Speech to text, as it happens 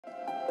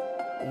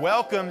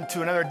Welcome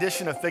to another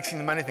edition of Fixing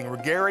the Money Thing. We're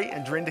Gary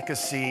and Drenda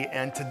Keesee,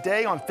 and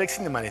today on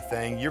Fixing the Money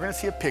Thing, you're going to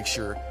see a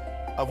picture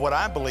of what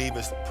I believe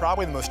is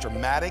probably the most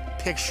dramatic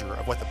picture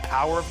of what the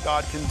power of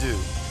God can do.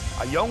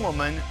 A young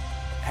woman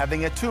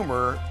having a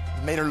tumor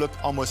made her look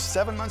almost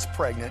 7 months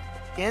pregnant,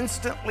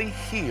 instantly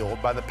healed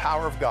by the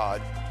power of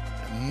God.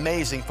 An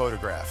amazing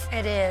photograph.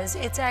 It is.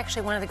 It's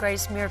actually one of the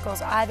greatest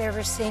miracles I've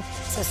ever seen,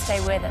 so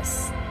stay with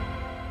us.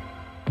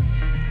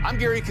 I'm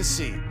Gary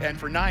Keesee, and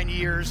for 9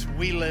 years,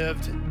 we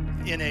lived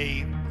in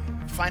a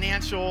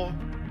financial,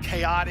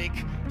 chaotic,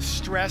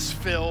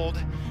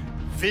 stress-filled,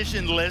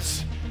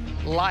 visionless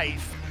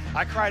life.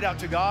 I cried out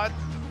to God.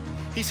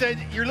 He said,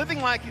 "You're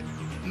living like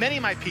many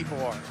of my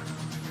people are,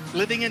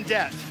 living in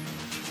debt."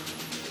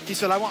 He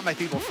said, "I want my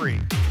people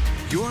free."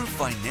 Your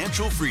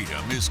financial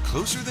freedom is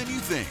closer than you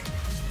think.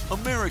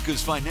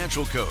 America's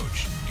financial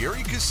coach,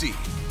 Gary Keesee,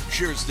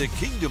 shares the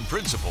kingdom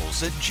principles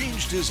that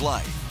changed his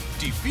life,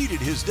 defeated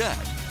his debt,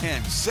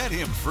 and set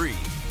him free.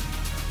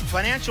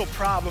 Financial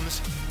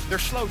problems, they're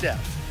slow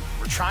death.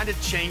 We're trying to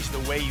change the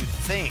way you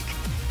think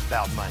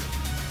about money.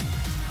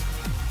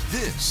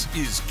 This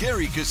is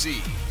Gary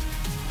Keesee,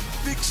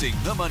 Fixing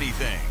the Money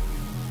Thing.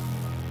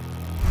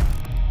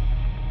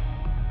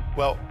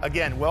 Well,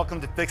 again,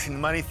 welcome to Fixing the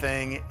Money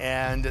Thing,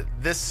 and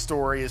this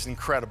story is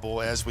incredible,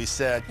 as we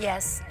said.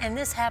 Yes, and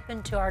this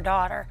happened to our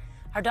daughter.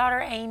 Our daughter,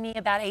 Amy,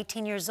 about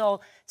 18 years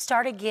old,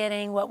 started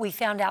getting what we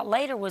found out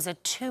later was a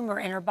tumor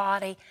in her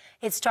body.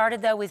 It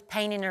started, though, with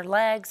pain in her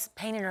legs,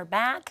 pain in her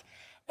back,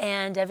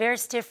 and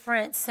various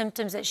different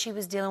symptoms that she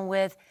was dealing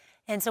with.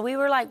 And so we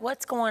were like,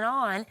 what's going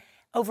on?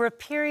 Over a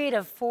period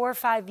of 4 or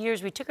 5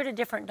 years, we took her to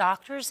different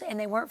doctors, and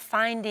they weren't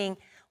finding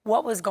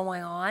what was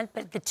going on,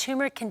 but the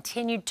tumor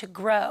continued to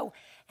grow,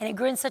 and it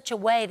grew in such a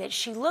way that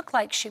she looked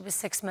like she was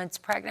 6 months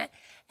pregnant.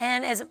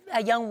 And as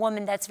a young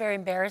woman, that's very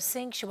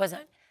embarrassing. She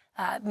wasn't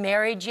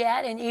married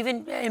yet, and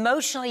even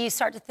emotionally, you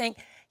start to think,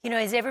 you know,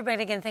 is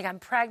everybody going to think I'm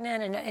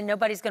pregnant and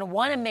nobody's going to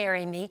want to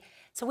marry me?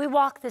 So we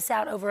walked this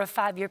out over a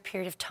 5-year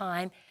period of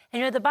time. And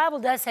you know, the Bible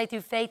does say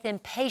through faith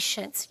and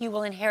patience, you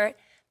will inherit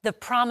the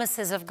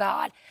promises of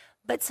God.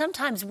 But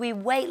sometimes we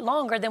wait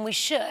longer than we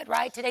should,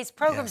 right? Today's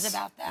program's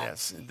about that.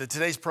 Yes,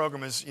 today's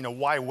program is, you know,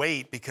 why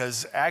wait?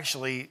 Because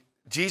actually,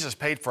 Jesus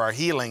paid for our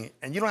healing,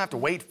 and you don't have to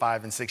wait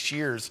 5 and 6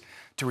 years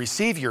to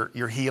receive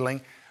your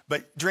healing.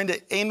 But Drenda,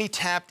 Amy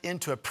tapped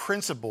into a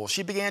principle.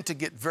 She began to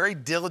get very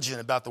diligent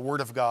about the Word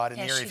of God in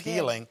the area of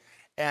healing.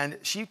 And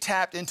she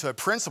tapped into a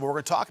principle we're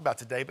going to talk about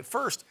today. But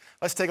first,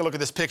 let's take a look at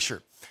this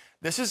picture.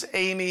 This is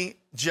Amy,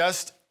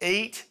 just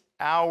 8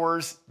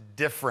 hours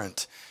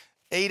different.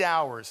 8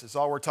 hours is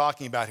all we're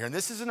talking about here. And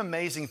this is an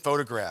amazing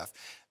photograph.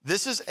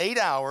 This is 8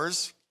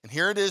 hours, and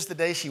here it is the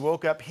day she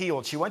woke up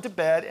healed. She went to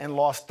bed and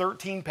lost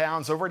 13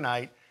 pounds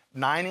overnight,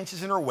 9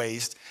 inches in her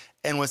waist,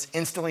 and was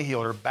instantly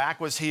healed. Her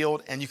back was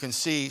healed, and you can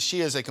see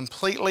she is a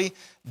completely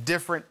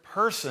different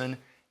person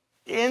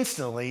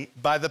instantly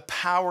by the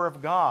power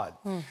of God.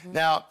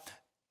 Now,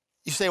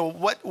 you say,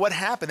 well, what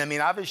happened? I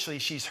mean, obviously,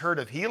 she's heard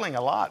of healing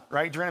a lot,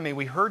 right, Drenda? I mean,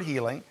 we heard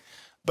healing,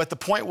 but the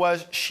point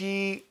was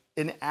she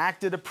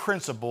enacted a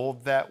principle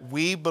that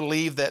we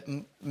believe that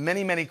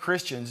many, many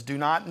Christians do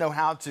not know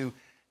how to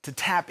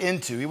tap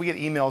into. We get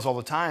emails all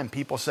the time.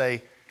 People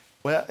say,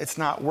 well, it's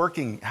not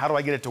working. How do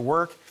I get it to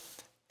work?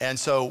 And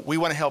so we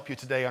want to help you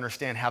today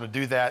understand how to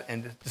do that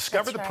and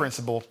discover the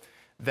principle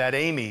that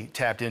Amy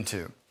tapped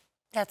into.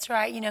 That's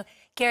right. You know,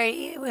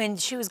 Gary, when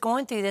she was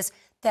going through this,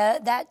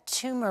 that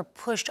tumor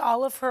pushed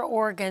all of her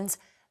organs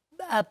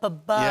up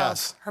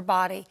above her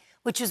body,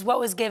 which is what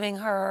was giving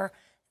her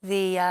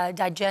the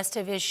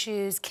digestive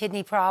issues,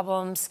 kidney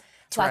problems,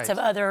 lots of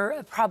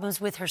other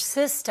problems with her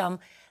system.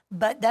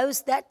 But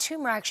that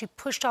tumor actually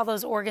pushed all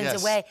those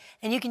organs away.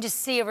 And you can just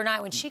see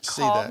overnight when she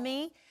called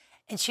me,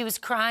 and she was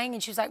crying,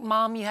 and she was like,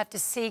 "Mom, you have to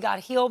see, God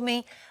healed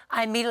me."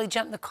 I immediately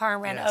jumped in the car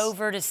and ran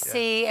over to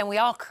see, and we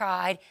all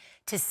cried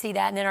to see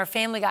that. And then our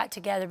family got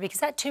together because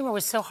that tumor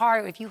was so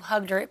hard. If you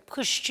hugged her, it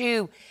pushed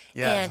you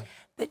in.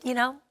 But, you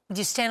know,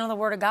 you stand on the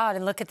Word of God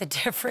and look at the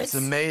difference.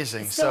 It's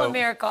amazing. It's still a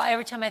miracle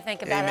every time I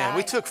think about it. Amen.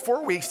 We took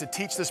 4 weeks to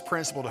teach this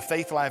principle to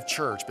Faith Life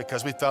Church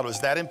because we felt it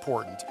was that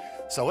important.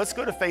 So let's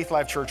go to Faith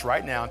Life Church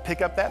right now and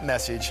pick up that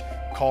message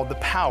called The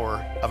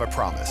Power of a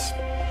Promise.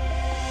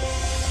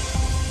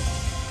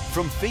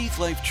 From Faith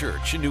Life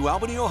Church in New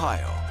Albany,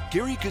 Ohio,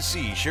 Gary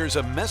Keesee shares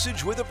a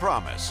message with a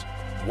promise.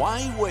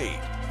 Why wait?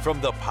 From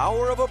the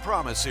Power of a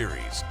Promise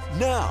series,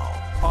 now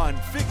on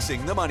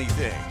Fixing the Money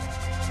Thing.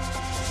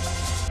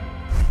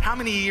 How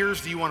many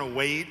years do you want to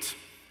wait?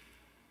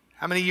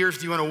 How many years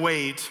do you want to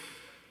wait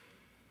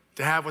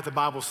to have what the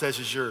Bible says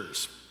is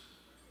yours?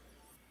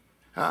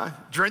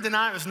 Drenda and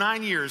I, it was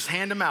 9 years,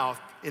 hand to mouth,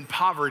 in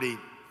poverty.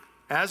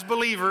 As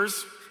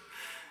believers,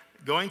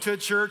 going to a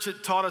church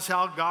that taught us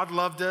how God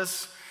loved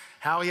us,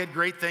 how He had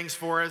great things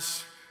for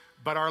us.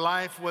 But our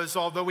life was,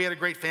 although we had a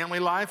great family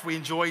life, we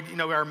enjoyed, you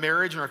know, our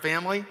marriage and our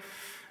family,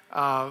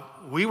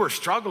 we were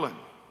struggling.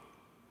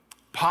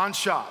 Pawn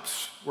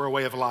shops were a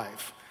way of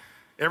life.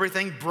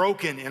 Everything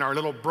broken in our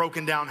little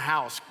broken down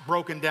house,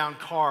 broken down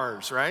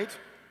cars, right?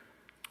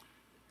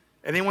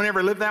 Anyone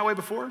ever lived that way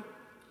before?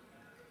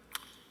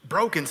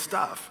 Broken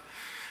stuff.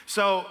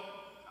 So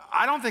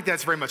I don't think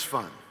that's very much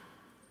fun.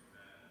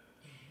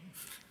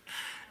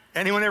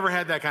 Anyone ever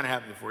had that kind of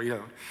happen before? You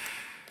know,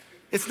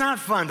 it's not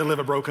fun to live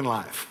a broken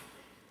life.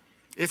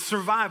 It's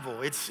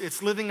survival.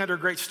 It's living under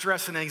great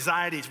stress and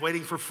anxiety. It's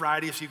waiting for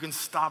Friday so you can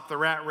stop the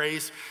rat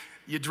race.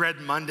 You dread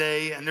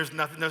Monday, and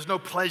there's no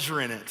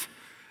pleasure in it.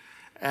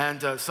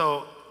 And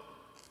so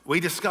we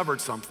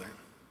discovered something.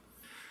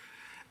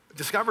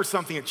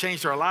 That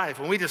changed our life.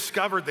 When we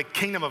discovered the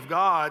kingdom of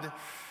God,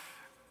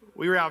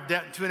 we were out of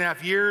debt in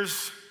 2.5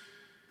 years,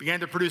 began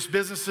to produce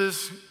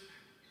businesses,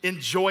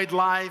 enjoyed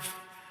life.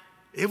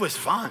 It was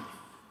fun.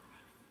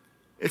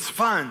 It's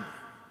fun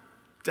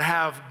to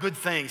have good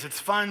things. It's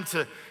fun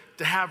to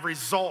have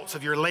results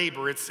of your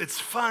labor. It's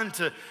fun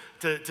to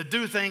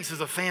do things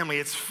as a family.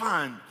 It's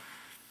fun.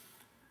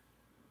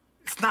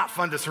 It's not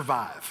fun to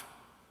survive.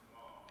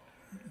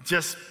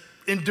 Just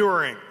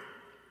enduring,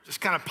 just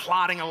kind of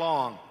plodding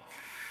along.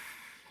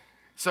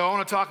 So I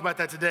want to talk about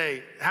that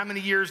today. How many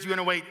years do you want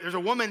to wait? There's a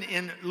woman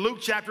in Luke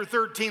chapter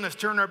 13. Let's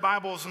turn our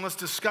Bibles and let's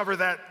discover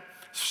that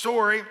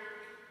story.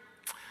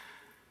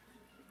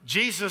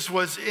 Jesus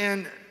was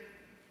in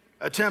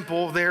a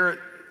temple there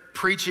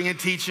preaching and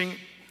teaching,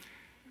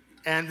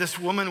 and this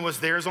woman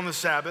was there on the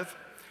Sabbath,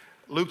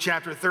 Luke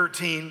chapter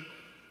 13,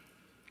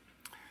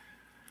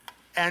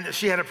 and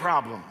she had a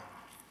problem.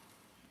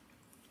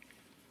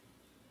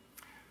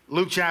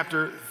 Luke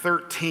chapter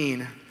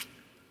 13,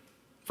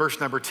 verse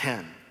number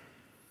 10.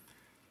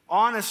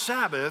 On a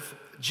Sabbath,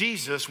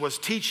 Jesus was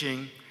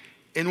teaching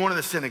in one of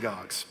the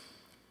synagogues.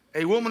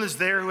 A woman is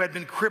there who had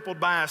been crippled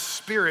by a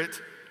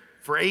spirit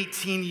for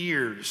 18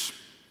 years.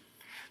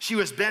 She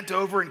was bent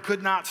over and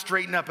could not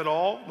straighten up at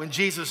all. When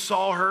Jesus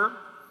saw her,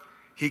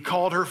 he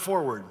called her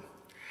forward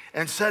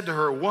and said to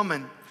her,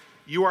 "Woman,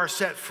 you are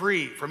set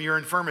free from your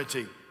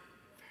infirmity."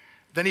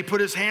 Then he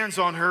put his hands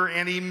on her,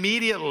 and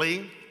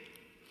immediately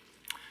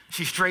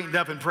she straightened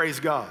up and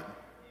praised God.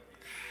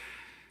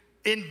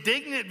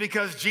 Indignant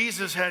because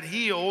Jesus had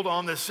healed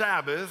on the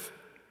Sabbath,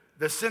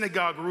 the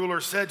synagogue ruler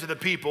said to the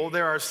people,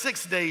 "There are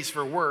 6 days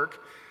for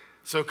work,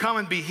 so come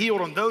and be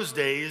healed on those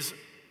days,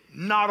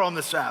 not on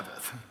the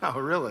Sabbath." Oh,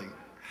 really?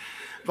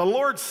 The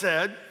Lord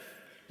said,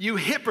 "You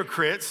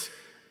hypocrites,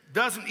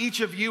 doesn't each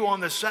of you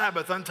on the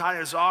Sabbath untie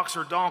his ox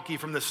or donkey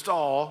from the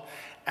stall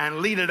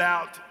and lead it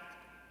out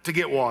to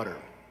get water?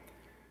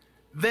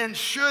 Then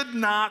should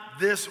not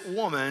this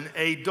woman,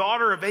 a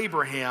daughter of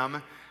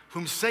Abraham,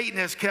 whom Satan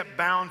has kept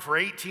bound for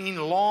 18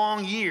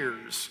 long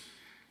years,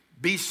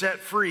 be set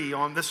free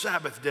on the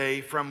Sabbath day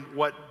from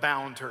what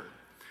bound her?"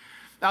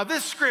 Now,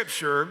 this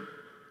scripture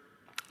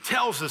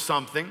tells us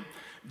something.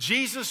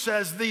 Jesus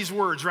says these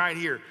words right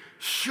here: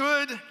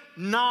 "Should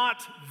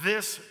not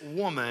this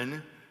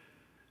woman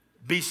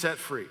be set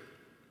free?"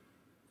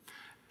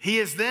 He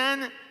is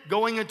then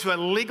going into a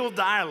legal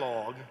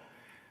dialogue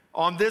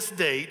on this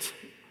date,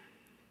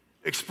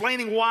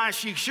 explaining why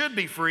she should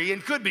be free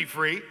and could be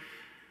free.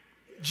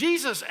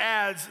 Jesus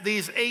adds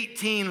these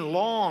 18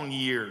 long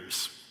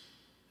years.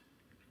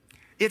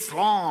 It's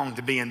long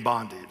to be in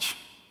bondage.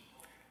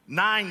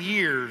 9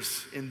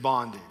 years in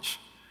bondage.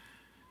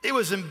 It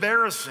was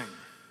embarrassing.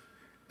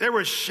 There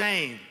was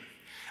shame.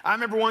 I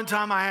remember one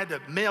time I had to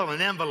mail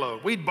an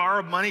envelope. We'd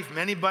borrowed money from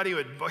anybody.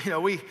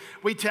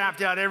 We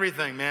tapped out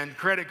everything, man.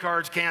 Credit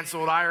cards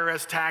canceled,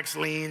 IRS tax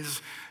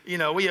liens.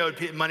 We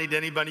owed money to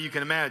anybody you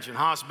can imagine.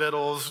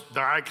 Hospitals,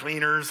 dry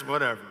cleaners,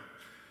 whatever.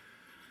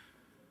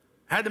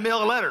 Had to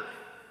mail a letter.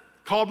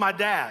 Called my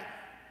dad.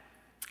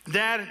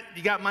 "Dad,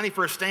 you got money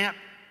for a stamp?"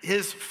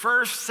 His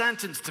first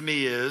sentence to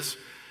me is,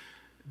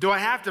 "Do I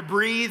have to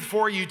breathe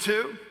for you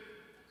too?"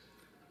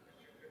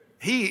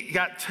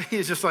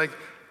 He's just like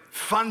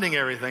funding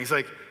everything. He's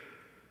like,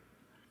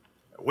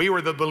 we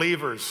were the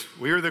believers.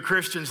 We were the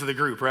Christians of the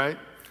group, right?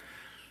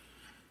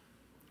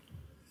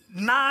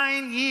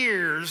 9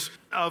 years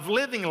of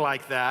living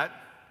like that.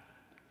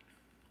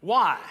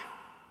 Why?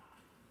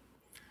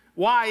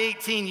 Why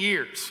 18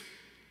 years?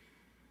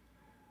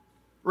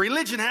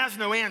 Religion has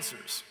no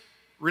answers.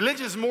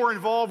 Religion is more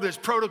involved in its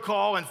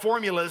protocol and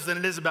formulas than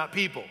it is about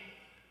people.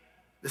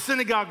 The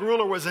synagogue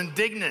ruler was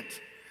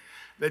indignant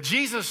that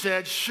Jesus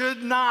said,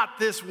 "Should not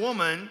this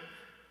woman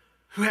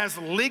who has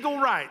legal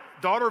right,"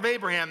 daughter of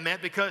Abraham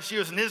meant because she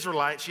was an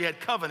Israelite, she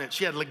had covenant,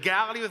 she had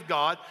legality with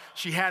God,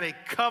 she had a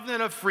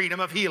covenant of freedom,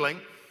 of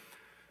healing,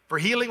 for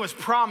healing was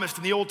promised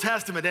in the Old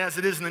Testament as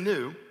it is in the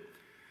New.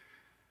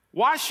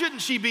 Why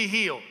shouldn't she be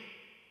healed?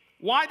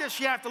 Why does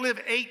she have to live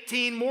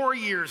 18 more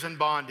years in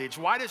bondage?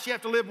 Why does she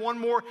have to live one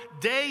more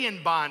day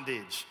in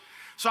bondage?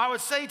 So I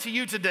would say to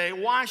you today,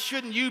 why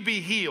shouldn't you be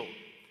healed?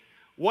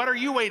 What are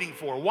you waiting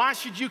for? Why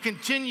should you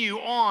continue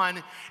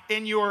on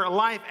in your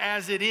life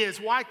as it is?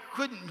 Why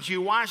couldn't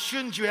you? Why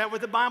shouldn't you have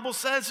what the Bible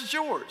says is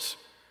yours?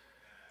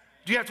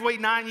 Do you have to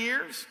wait 9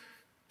 years?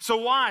 So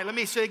why? Let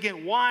me say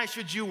again, why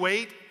should you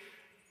wait?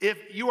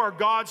 If you are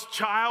God's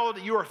child,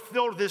 you are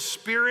filled with His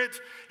Spirit.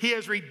 He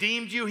has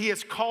redeemed you. He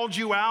has called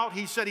you out.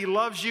 He said He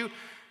loves you.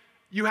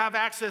 You have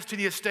access to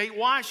the estate.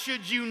 Why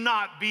should you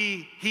not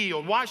be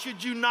healed? Why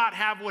should you not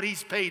have what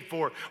he's paid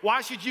for?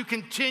 Why should you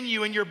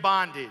continue in your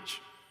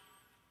bondage?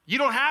 You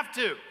don't have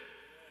to.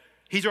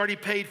 He's already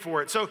paid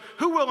for it. So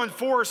who will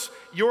enforce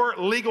your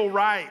legal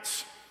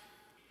rights?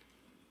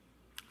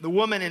 The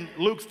woman in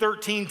Luke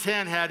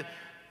 13:10 had,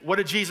 what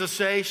did Jesus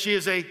say? She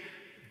is a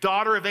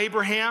daughter of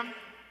Abraham.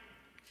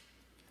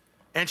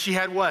 And she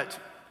had what?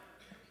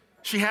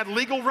 She had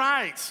legal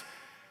rights.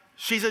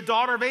 She's a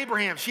daughter of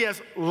Abraham. She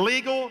has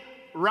legal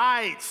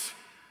rights.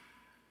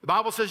 The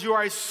Bible says you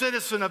are a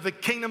citizen of the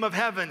kingdom of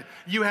heaven.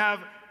 You have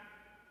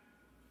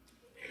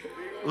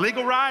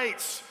legal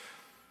rights.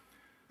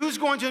 Who's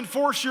going to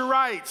enforce your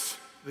rights?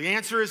 The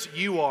answer is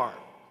you are.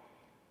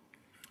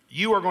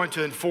 You are going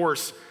to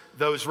enforce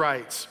those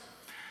rights.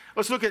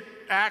 Let's look at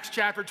Acts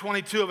chapter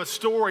 22 of a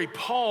story.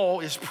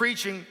 Paul is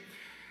preaching.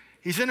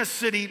 He's in a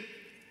city,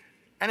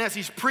 and as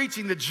he's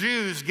preaching, the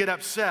Jews get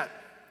upset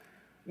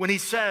when he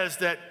says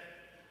that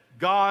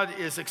God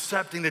is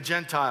accepting the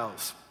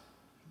Gentiles.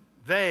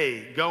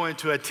 They go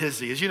into a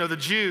tizzy. As you know, the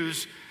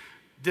Jews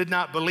did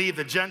not believe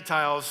the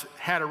Gentiles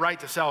had a right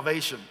to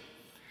salvation.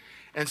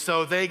 And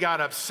so they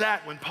got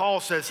upset when Paul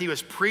says he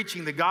was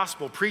preaching the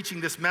gospel,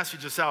 preaching this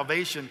message of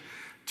salvation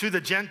to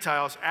the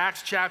Gentiles.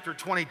 Acts chapter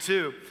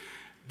 22,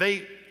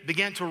 they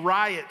began to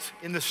riot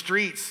in the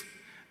streets.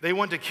 They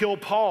wanted to kill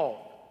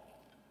Paul.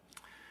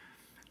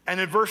 And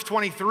in verse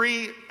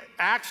 23,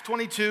 Acts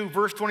 22,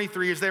 verse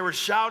 23, as they were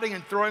shouting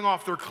and throwing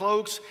off their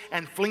cloaks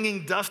and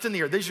flinging dust in the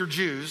air, these are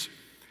Jews,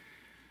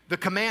 the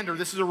commander,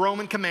 this is a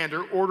Roman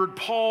commander, ordered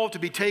Paul to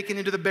be taken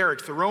into the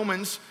barracks. The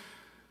Romans,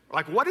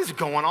 like, what is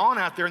going on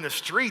out there in the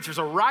streets? There's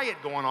a riot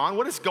going on.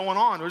 What is going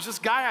on? There's this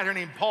guy out here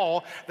named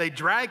Paul. They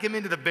drag him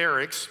into the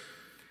barracks,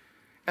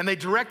 and they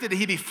directed that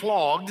he be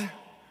flogged.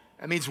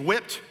 That means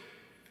whipped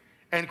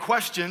and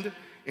questioned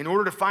in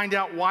order to find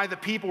out why the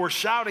people were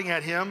shouting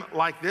at him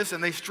like this,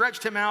 and they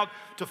stretched him out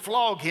to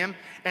flog him.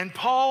 And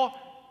Paul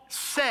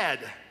said,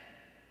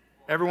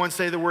 everyone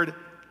say the word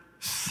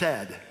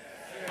said.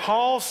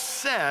 Paul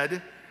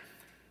said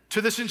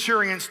to the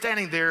centurion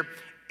standing there,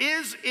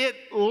 is it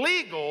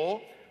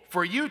legal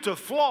for you to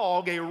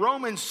flog a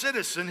Roman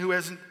citizen who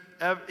hasn't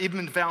even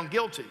been found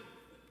guilty?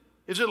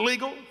 Is it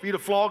legal for you to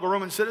flog a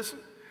Roman citizen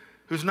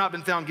who's not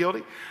been found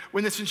guilty?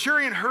 When the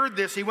centurion heard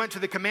this, he went to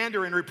the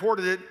commander and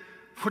reported it.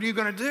 What are you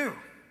going to do?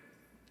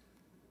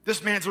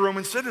 This man's a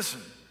Roman citizen.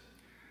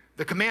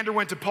 The commander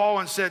went to Paul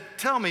and said,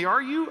 tell me,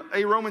 are you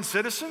a Roman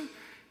citizen?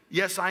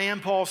 Yes, I am,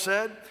 Paul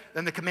said.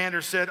 Then the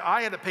commander said,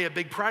 I had to pay a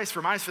big price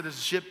for my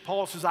citizenship.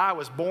 Paul says, I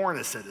was born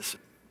a citizen.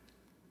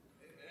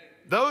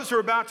 Those who are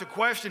about to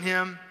question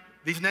him,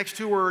 these next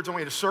two words I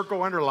want you to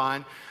circle,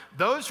 underline.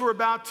 Those who are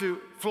about to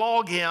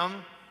flog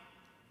him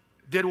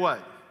did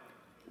what?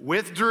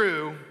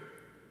 Withdrew.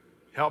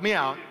 Help me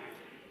out.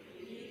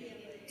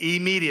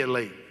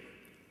 Immediately.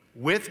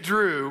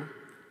 Withdrew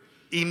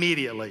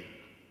immediately.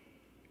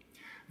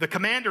 The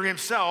commander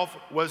himself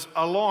was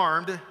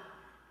alarmed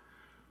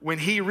when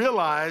he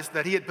realized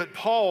that he had put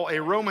Paul, a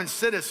Roman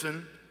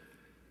citizen,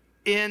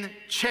 in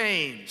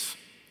chains.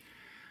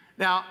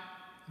 Now,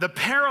 the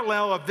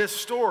parallel of this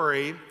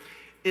story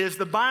is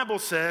the Bible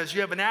says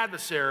you have an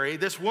adversary,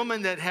 this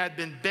woman that had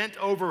been bent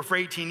over for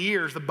 18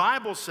 years, the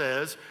Bible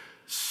says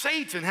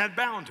Satan had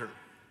bound her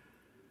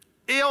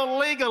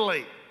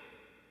illegally.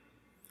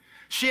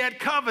 She had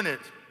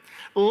covenant.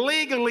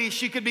 Legally,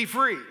 she could be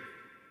free.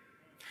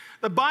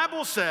 The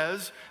Bible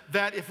says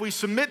that if we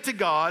submit to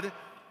God,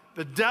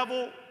 the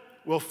devil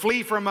will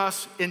flee from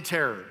us in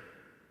terror.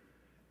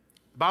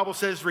 The Bible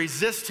says,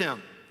 resist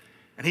him,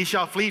 and he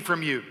shall flee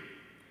from you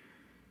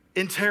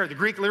in terror. The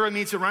Greek literally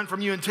means to run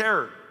from you in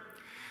terror.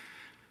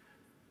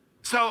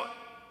 So,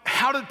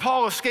 how did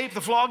Paul escape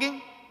the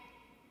flogging?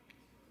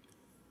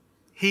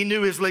 He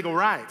knew his legal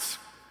rights.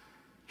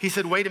 He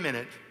said, wait a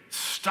minute,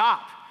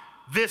 stop.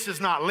 This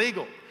is not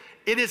legal.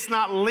 It is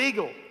not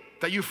legal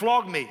that you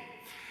flog me.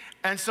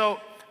 And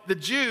so the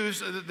Jews,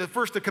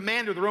 the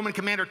commander, the Roman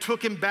commander,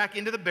 took him back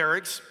into the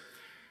barracks.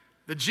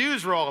 The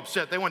Jews were all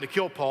upset. They wanted to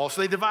kill Paul,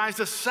 so they devised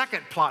a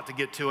second plot to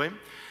get to him.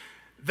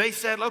 They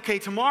said, okay,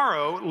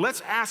 tomorrow,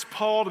 let's ask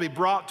Paul to be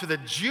brought to the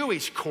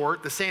Jewish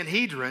court, the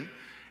Sanhedrin,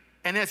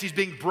 and as he's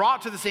being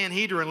brought to the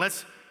Sanhedrin,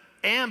 let's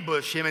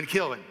ambush him and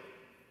kill him.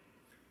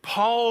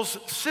 Paul's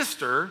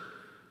sister,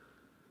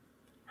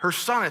 her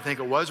son, I think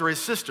it was, or his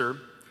sister,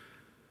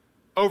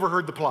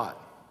 overheard the plot,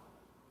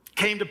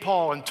 came to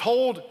Paul and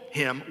told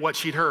him what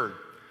she'd heard.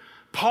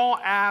 Paul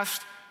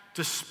asked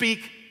to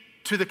speak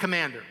to the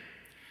commander.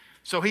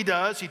 So he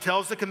does. He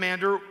tells the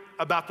commander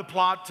about the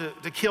plot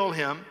to kill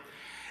him.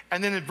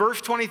 And then in verse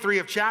 23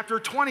 of chapter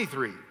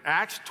 23,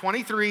 Acts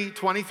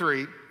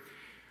 23:23,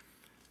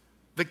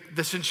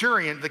 the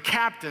centurion, the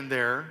captain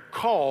there,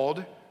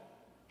 called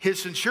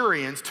his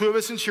centurions, two of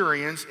his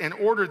centurions, and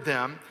ordered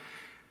them,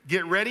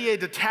 get ready a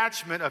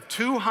detachment of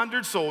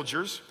 200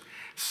 soldiers,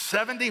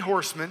 70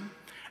 horsemen,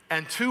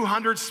 and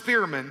 200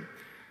 spearmen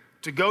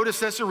to go to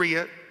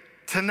Caesarea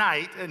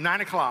tonight at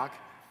 9 o'clock,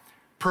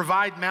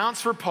 provide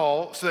mounts for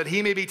Paul so that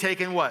he may be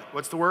taken what?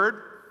 What's the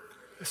word?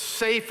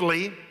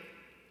 safely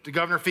to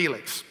Governor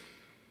Felix.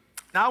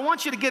 Now, I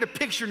want you to get a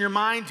picture in your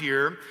mind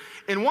here.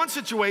 In one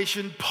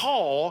situation,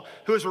 Paul,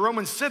 who is a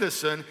Roman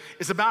citizen,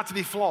 is about to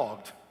be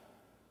flogged.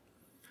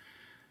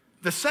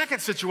 The second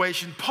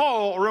situation,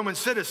 Paul, a Roman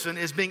citizen,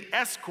 is being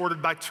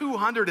escorted by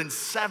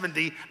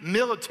 270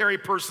 military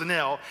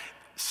personnel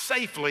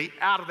safely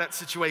out of that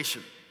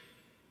situation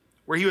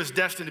where he was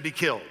destined to be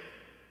killed.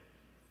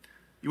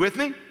 You with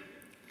me?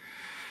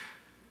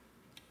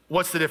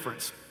 What's the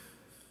difference?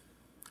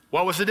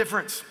 What was the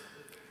difference?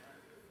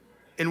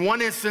 In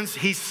one instance,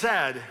 he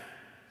spoke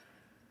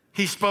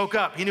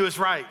up, he knew his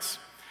rights.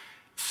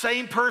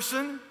 Same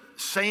person,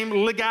 same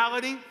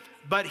legality,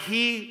 but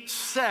he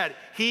said,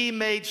 he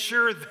made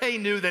sure they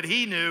knew that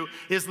he knew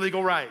his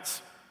legal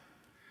rights.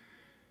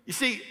 You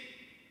see,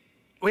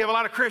 we have a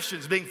lot of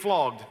Christians being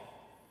flogged.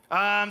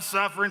 I'm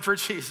suffering for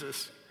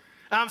Jesus.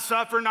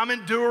 I'm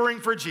enduring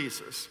for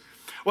Jesus.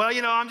 Well,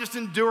 I'm just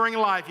enduring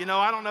life.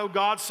 I don't know,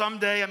 God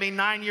someday,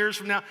 9 years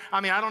from now,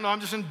 I don't know, I'm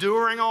just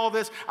enduring all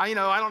this. I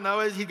don't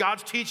know,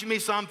 God's teaching me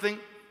something.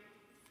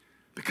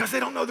 Because they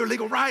don't know their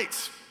legal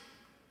rights.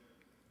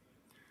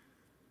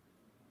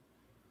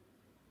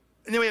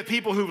 And then we have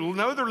people who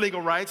know their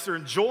legal rights, they're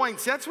enjoying.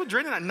 See, that's what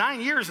Drenda and I,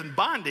 9 years in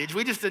bondage,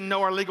 we just didn't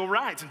know our legal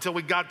rights until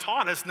God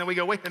taught us, and then we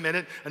go, wait a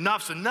minute,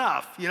 enough's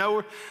enough.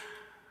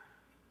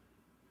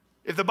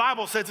 If the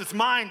Bible says it's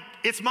mine,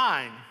 it's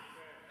mine.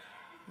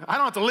 I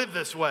don't have to live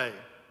this way.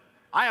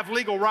 I have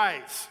legal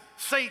rights.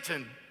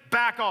 Satan,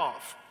 back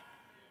off.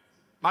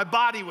 My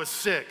body was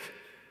sick.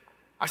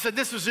 I said,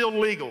 this is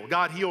illegal.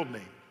 God healed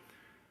me.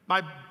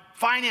 My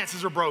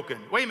finances are broken.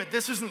 Wait a minute,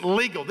 this isn't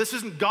legal. This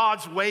isn't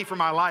God's way for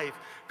my life.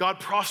 God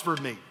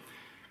prospered me.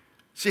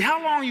 See,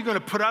 how long are you going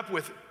to put up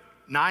with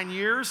 9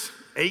 years,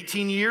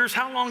 18 years?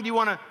 How long do you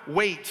want to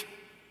wait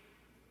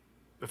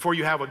before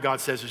you have what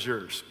God says is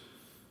yours?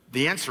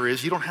 The answer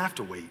is you don't have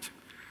to wait.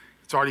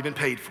 It's already been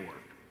paid for.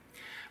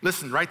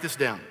 Listen, write this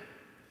down.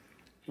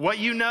 What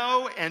you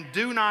know and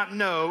do not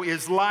know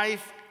is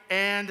life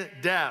and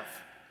death.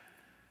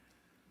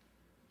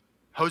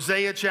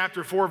 Hosea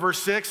chapter 4,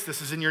 verse 6,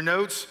 this is in your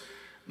notes.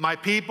 My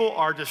people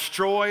are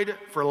destroyed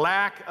for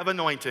lack of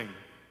anointing.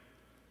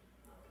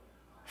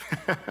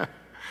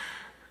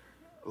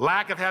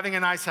 Lack of having a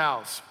nice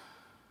house.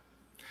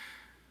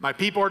 My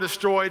people are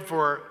destroyed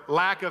for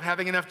lack of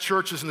having enough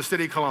churches in the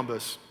city of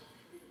Columbus.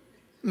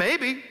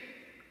 Maybe,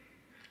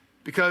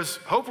 because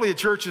hopefully the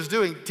church is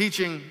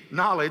teaching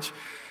knowledge.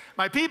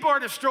 My people are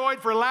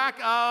destroyed for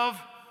lack of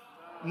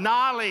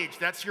knowledge.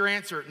 That's your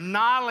answer.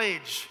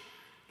 Knowledge.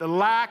 The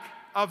lack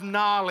of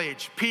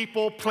knowledge.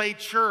 People play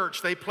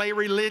church. They play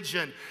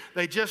religion.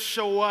 They just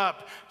show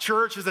up.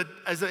 Church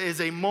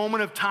is a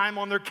moment of time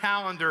on their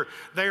calendar.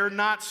 They are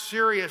not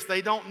serious.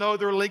 They don't know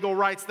their legal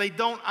rights. They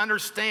don't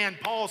understand.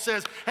 Paul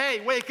says, hey,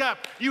 wake up.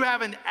 You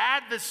have an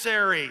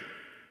adversary.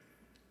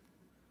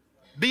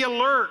 Be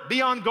alert.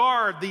 Be on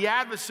guard. The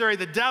adversary,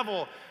 the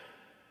devil,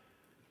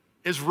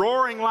 is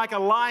roaring like a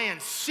lion,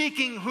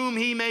 seeking whom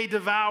he may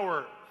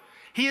devour.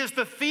 He is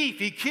the thief.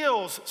 He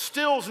kills,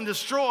 steals, and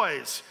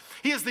destroys.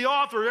 He is the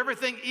author of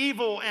everything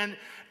evil and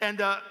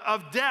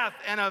of death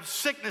and of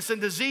sickness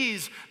and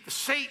disease.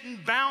 Satan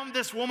bound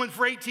this woman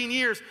for 18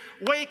 years.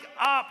 Wake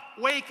up,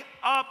 wake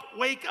up,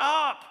 wake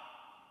up.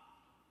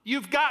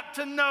 You've got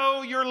to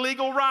know your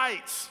legal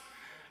rights.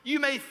 You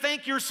may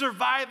think you're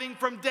surviving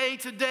from day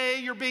to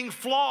day. You're being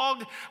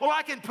flogged. Well,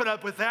 I can put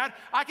up with that.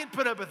 I can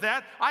put up with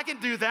that. I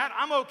can do that.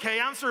 I'm okay.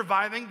 I'm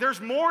surviving.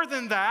 There's more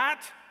than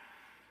that.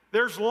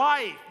 There's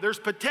life. There's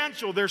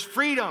potential. There's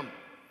freedom.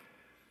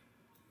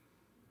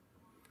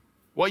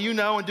 What you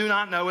know and do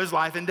not know is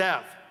life and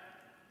death.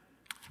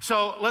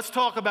 So let's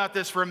talk about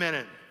this for a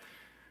minute.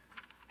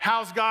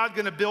 How's God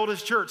going to build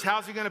his church?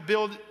 How's he going to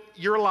build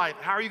your life?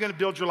 How are you going to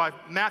build your life?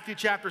 Matthew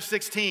chapter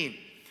 16.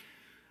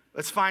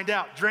 Let's find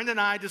out. Drenda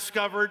and I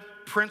discovered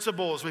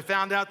principles. We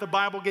found out the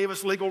Bible gave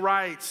us legal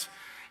rights,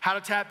 how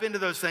to tap into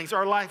those things.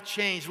 Our life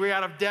changed. We were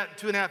out of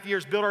debt in 2.5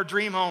 years, built our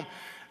dream home,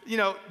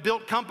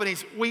 built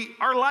companies.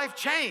 Our life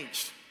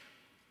changed.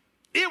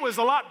 It was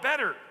a lot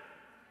better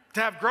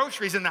to have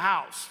groceries in the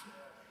house.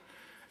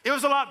 It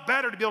was a lot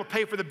better to be able to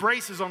pay for the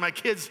braces on my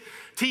kids'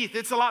 teeth.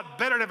 It's a lot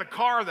better to have a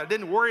car that I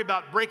didn't worry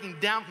about breaking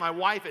down with my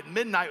wife at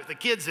midnight with the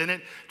kids in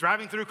it,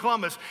 driving through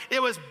Columbus.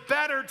 It was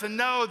better to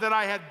know that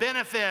I had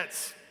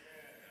benefits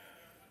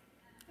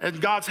in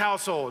God's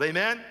household.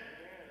 Amen?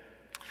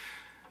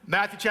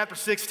 Matthew chapter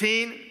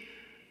 16,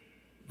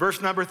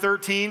 verse number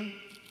 13.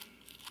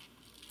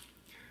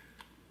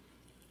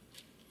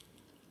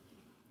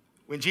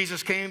 When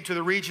Jesus came to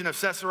the region of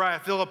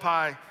Caesarea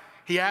Philippi,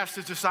 he asked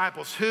his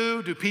disciples,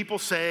 who do people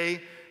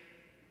say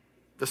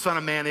the Son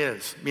of Man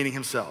is? Meaning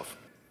himself.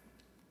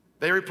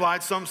 They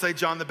replied, some say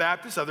John the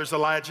Baptist, others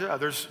Elijah,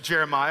 others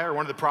Jeremiah or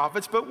one of the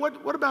prophets. But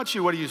what about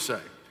you? What do you say?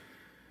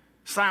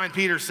 Simon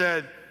Peter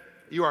said,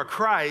 you are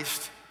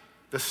Christ,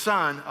 the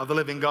Son of the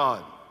living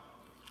God.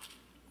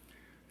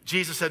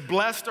 Jesus said,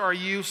 blessed are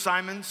you,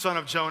 Simon, son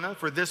of Jonah,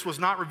 for this was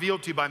not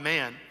revealed to you by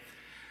man,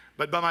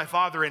 but by my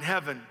Father in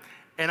heaven.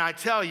 and I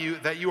tell you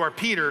that you are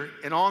Peter,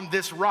 and on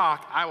this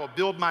rock I will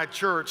build my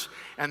church,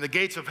 and the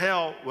gates of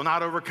hell will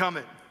not overcome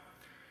it.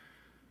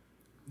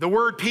 The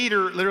word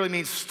Peter literally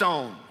means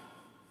stone.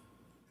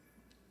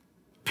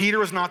 Peter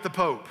was not the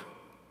Pope.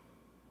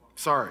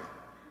 Sorry.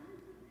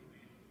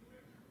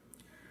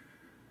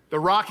 The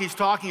rock he's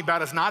talking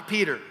about is not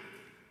Peter.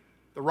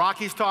 The rock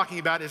he's talking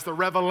about is the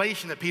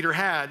revelation that Peter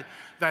had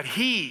that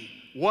he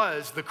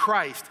was the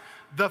Christ,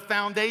 the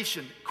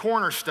foundation,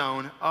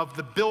 cornerstone of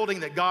the building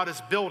that God is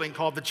building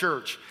called the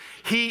church.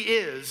 He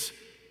is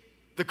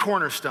the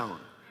cornerstone.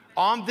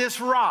 On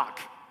this rock,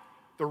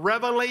 the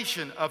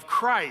revelation of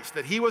Christ,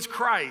 that he was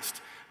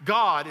Christ,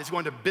 God is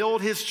going to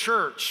build his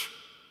church.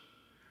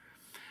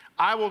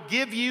 I will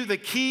give you the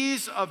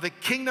keys of the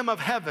kingdom of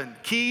heaven.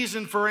 Keys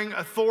inferring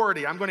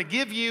authority. I'm going to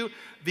give you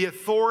the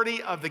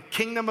authority of the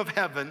kingdom of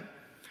heaven.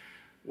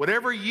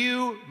 Whatever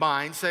you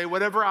bind, say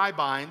whatever I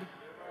bind.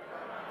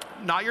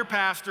 Not your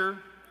pastor.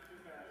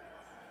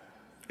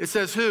 It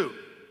says who?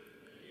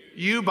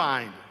 You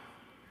bind.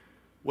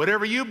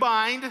 Whatever you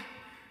bind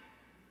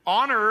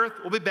on earth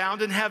will be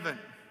bound in heaven.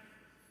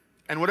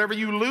 And whatever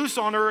you loose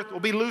on earth will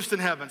be loosed in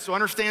heaven. So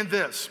understand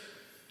this.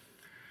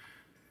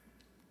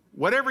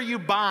 Whatever you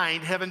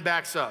bind, heaven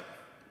backs up.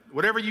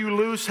 Whatever you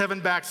loose, heaven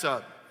backs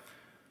up.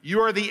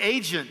 You are the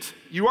agent.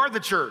 You are the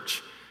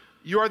church.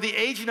 You are the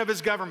agent of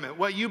his government.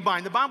 What you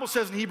bind. The Bible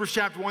says in Hebrews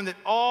chapter 1 that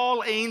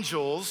all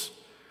angels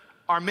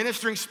are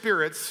ministering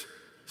spirits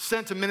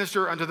sent to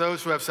minister unto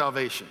those who have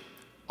salvation.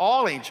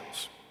 All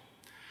angels.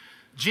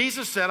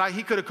 Jesus said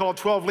he could have called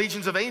 12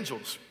 legions of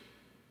angels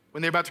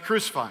when they were about to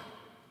crucify him.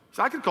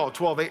 So I could call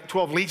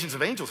 12 legions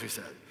of angels, he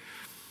said.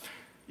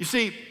 You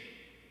see,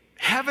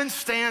 heaven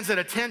stands at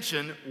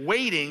attention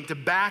waiting to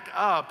back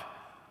up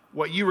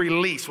what you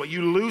release, what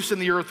you loose in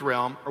the earth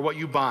realm, or what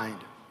you bind.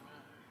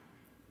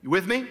 You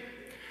with me?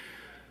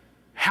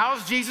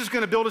 How's Jesus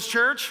going to build his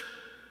church?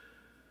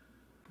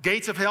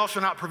 Gates of hell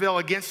shall not prevail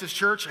against his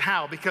church.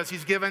 How? Because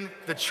he's given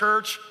the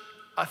church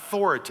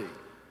authority.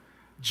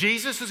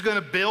 Jesus is going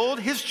to build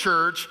his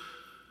church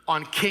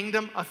on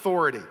kingdom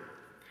authority.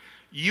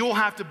 You'll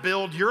have to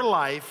build your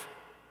life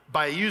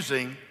by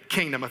using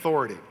kingdom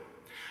authority.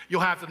 You'll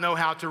have to know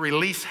how to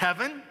release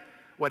heaven,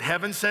 what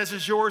heaven says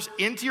is yours,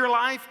 into your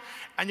life,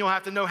 and you'll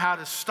have to know how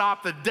to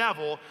stop the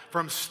devil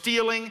from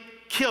stealing,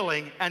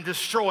 killing, and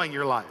destroying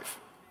your life.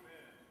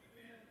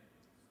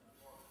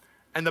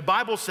 And the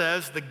Bible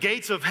says the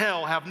gates of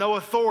hell have no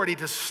authority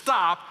to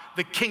stop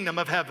the kingdom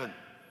of heaven.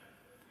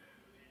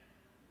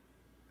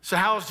 So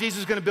how is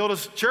Jesus going to build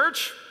his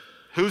church?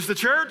 Who's the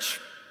church?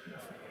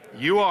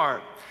 You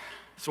are.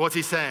 So what's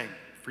he saying?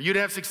 For you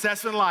to have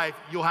success in life,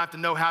 you'll have to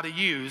know how to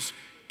use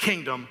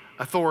kingdom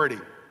authority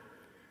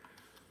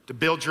to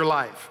build your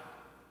life.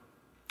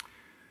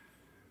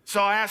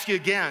 So I ask you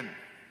again,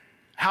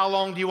 how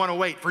long do you want to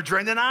wait? For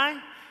Drenda and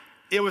I,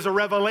 it was a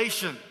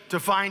revelation to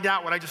find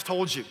out what I just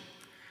told you.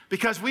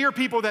 Because we are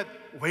people that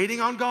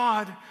waiting on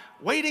God,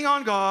 waiting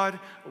on God,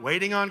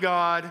 waiting on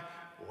God,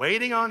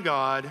 waiting on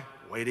God,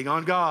 waiting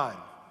on God.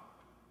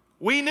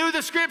 We knew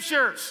the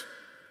scriptures.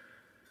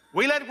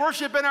 We led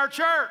worship in our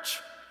church.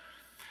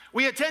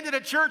 We attended a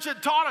church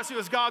that taught us it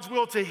was God's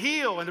will to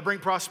heal and to bring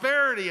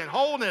prosperity and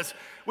wholeness.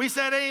 We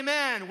said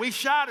amen. We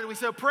shouted. We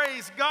said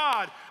praise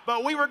God.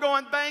 But we were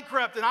going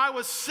bankrupt and I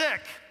was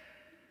sick.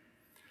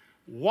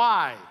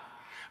 Why?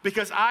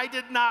 Because I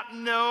did not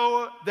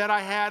know that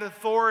I had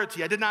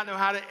authority. I did not know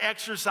how to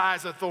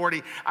exercise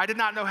authority. I did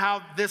not know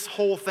how this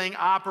whole thing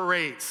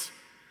operates.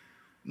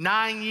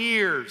 9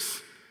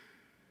 years.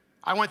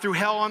 I went through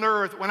hell on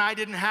earth when I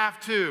didn't have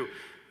to.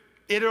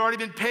 It had already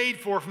been paid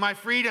for my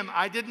freedom.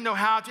 I didn't know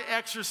how to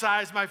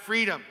exercise my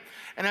freedom.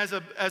 And as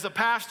a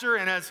pastor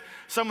and as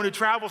someone who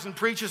travels and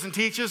preaches and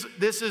teaches,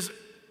 this is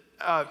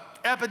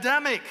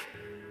epidemic.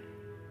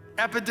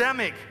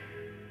 Epidemic.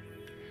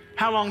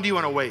 How long do you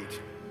want to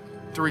wait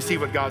to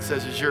receive what God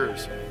says is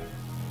yours?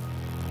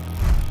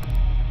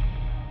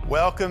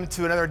 Welcome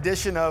to another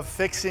edition of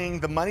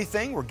Fixing the Money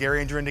Thing. We're Gary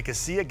and Drenda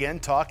Keesee again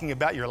talking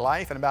about your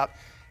life and about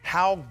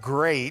how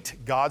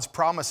great God's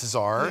promises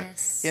are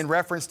in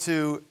reference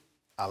to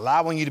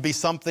allowing you to be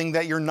something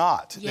that you're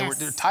not. Yes.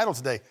 The title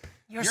today,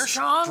 You're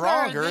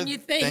stronger than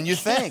you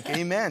think.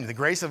 Amen. The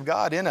grace of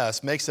God in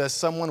us makes us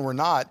someone we're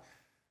not.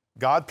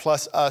 God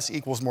plus us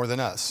equals more than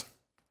us.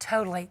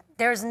 Totally.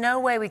 There's no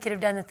way we could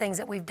have done the things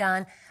that we've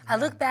done. I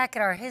look back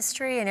at our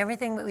history and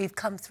everything that we've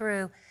come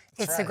through.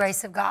 It's the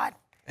grace of God.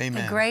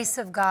 Amen. The grace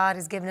of God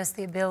has given us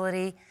the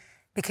ability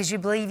because you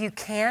believe you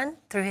can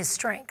through his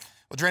strength.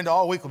 Well, Drenda,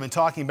 all week we've been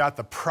talking about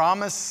the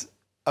promise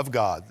of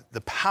God,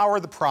 the power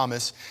of the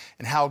promise,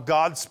 and how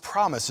God's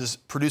promises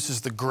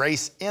produces the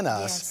grace in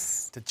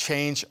us to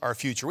change our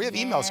future. We have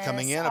emails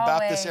coming in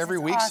about this every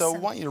week, so I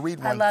want you to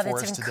read one for us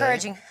today. It's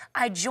encouraging.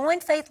 I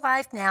joined Faith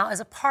Life Now as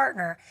a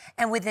partner,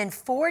 and within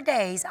 4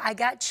 days, I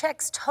got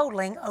checks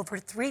totaling over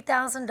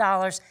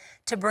 $3,000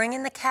 to bring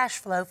in the cash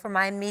flow for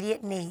my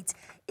immediate needs.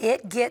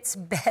 It gets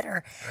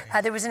better.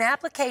 There was an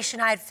application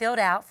I had filled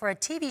out for a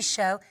TV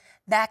show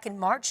back in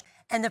March,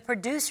 and the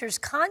producers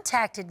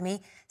contacted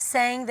me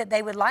saying that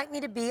they would like me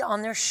to be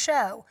on their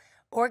show.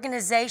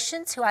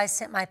 Organizations who I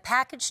sent my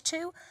package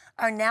to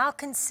are now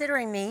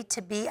considering me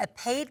to be a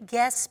paid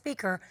guest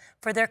speaker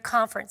for their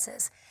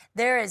conferences.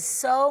 There is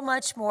so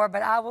much more,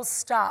 but I will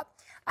stop.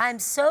 I'm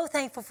so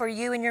thankful for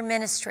you and your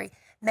ministry.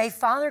 May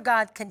Father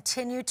God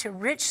continue to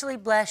richly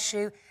bless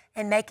you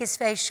and make his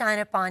face shine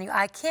upon you.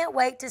 I can't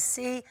wait to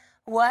see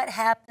what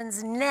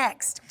happens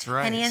next. That's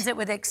right. And he ends it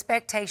with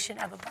expectation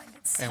of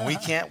abundance. And we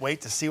can't wait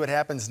to see what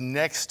happens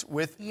next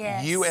with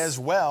Yes. you as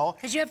well.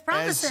 Because you have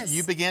promises. As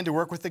you begin to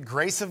work with the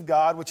grace of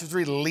God, which is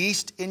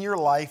released in your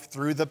life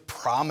through the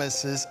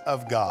promises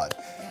of God.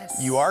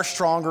 Yes. You are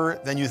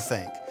stronger than you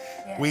think.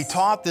 Yes. We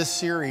taught this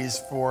series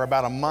for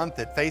about a month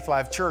at Faith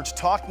Life Church,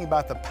 talking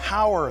about the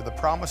power of the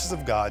promises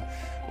of God.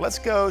 Let's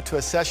go to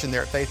a session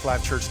there at Faith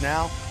Life Church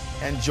now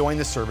and join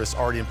the service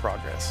already in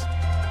progress.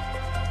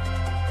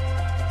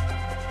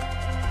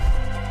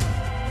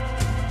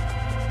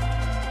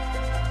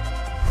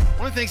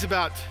 One of the things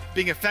about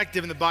being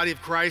effective in the body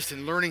of Christ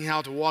and learning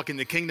how to walk in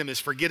the kingdom is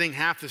forgetting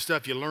half the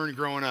stuff you learned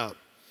growing up.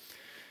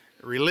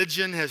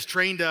 Religion has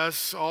trained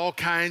us all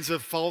kinds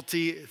of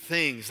faulty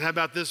things. How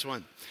about this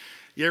one?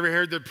 You ever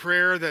heard the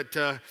prayer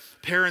that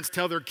parents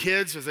tell their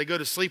kids as they go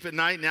to sleep at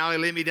night? Now I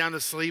lay me down to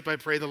sleep. I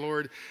pray the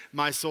Lord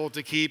my soul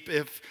to keep.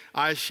 If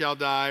I shall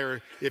die,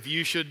 or if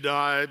you should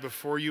die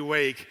before you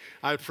wake,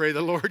 I pray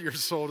the Lord your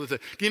soul to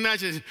take. Can you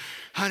imagine,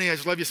 honey, I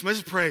just love you so much.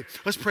 Let's pray.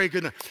 Let's pray.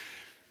 Good night.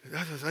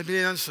 I'd be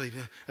down to sleep.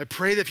 I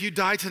pray that if you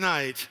die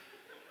tonight,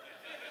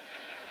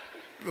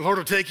 the Lord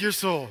will take your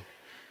soul.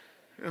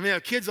 I mean,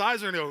 a kid's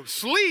eyes are going to go,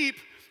 sleep?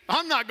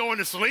 I'm not going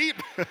to sleep.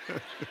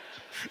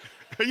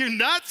 Are you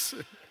nuts?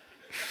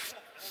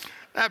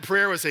 That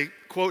prayer was a,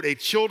 quote, a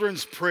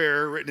children's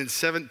prayer written in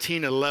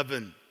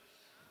 1711.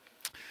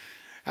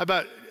 How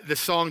about the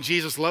song,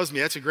 Jesus Loves Me?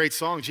 That's a great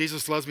song.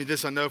 Jesus loves me,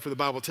 this I know, for the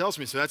Bible tells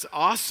me. So that's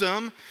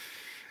awesome.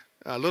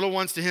 Little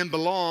ones to him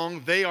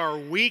belong. They are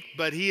weak,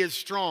 but he is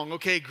strong.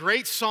 Okay,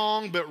 great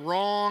song, but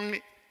wrong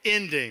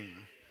ending.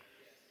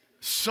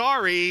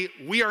 Sorry,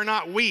 we are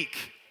not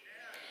weak.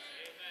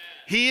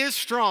 He is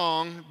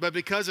strong, but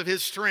because of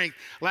his strength,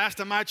 last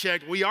time I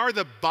checked, we are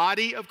the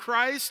body of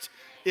Christ.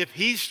 If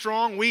he's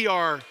strong, we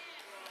are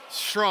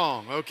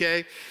strong,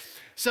 okay?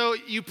 So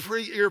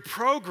you're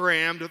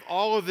programmed with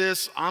all of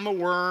this. I'm a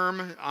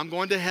worm. I'm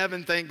going to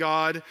heaven, thank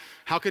God.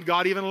 How could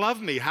God even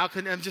love me? How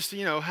could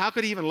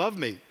he even love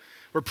me?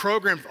 We're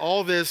programmed with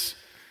all this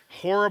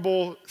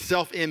horrible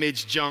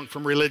self-image junk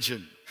from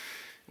religion.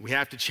 We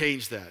have to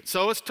change that.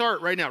 So let's start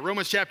right now.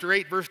 Romans chapter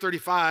 8, verse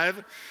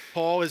 35.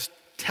 Paul is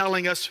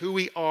telling us who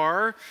we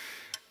are.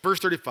 Verse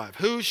 35,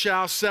 who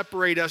shall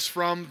separate us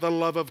from the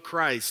love of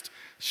Christ?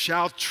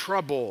 Shall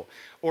trouble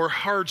or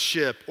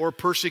hardship or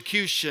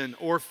persecution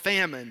or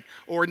famine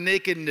or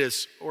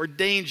nakedness or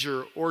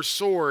danger or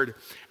sword?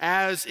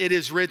 As it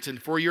is written,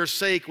 for your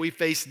sake we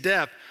face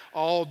death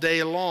all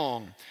day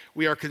long.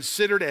 We are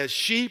considered as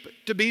sheep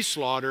to be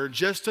slaughtered,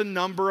 just a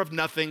number of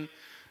nothing,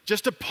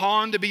 just a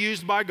pawn to be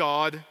used by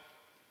God.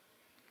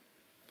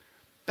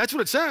 That's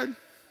what it said.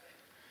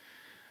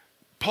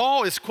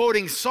 Paul is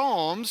quoting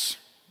Psalms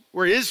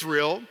where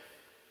Israel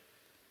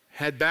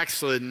had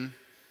backslidden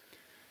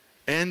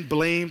and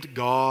blamed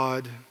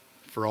God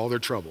for all their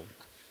trouble.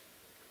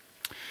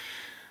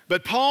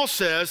 But Paul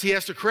says he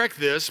has to correct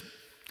this.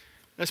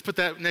 Let's put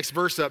that next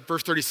verse up,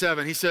 verse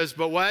 37. He says,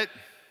 but what?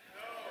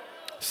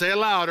 No. Say it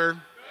louder.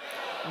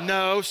 No.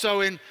 No. So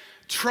in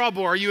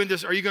trouble, are you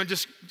going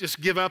to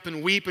just give up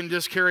and weep and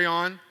just carry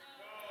on?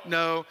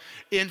 No.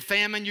 In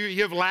famine,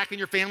 you have lack in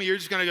your family, you're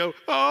just going to go,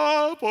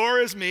 oh, poor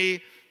is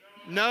me.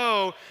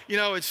 No.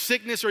 It's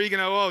sickness, or are you going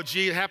to, oh,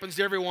 gee, it happens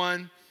to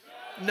everyone?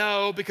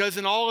 No, because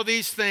in all of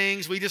these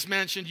things we just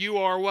mentioned, you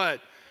are what?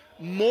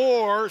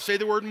 More, say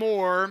the word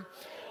more,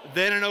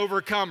 than an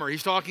overcomer.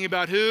 He's talking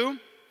about who?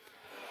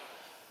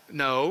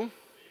 No.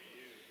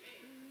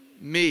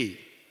 Me.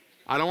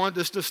 I don't want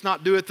this to just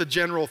not do it the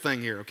general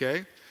thing here,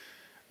 okay?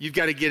 You've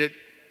got to get it.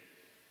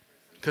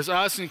 Because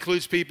us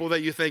includes people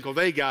that you think, well,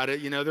 they got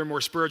it. They're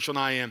more spiritual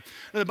than I am.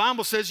 And the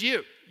Bible says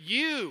you.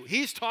 You.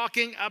 He's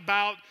talking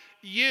about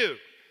you.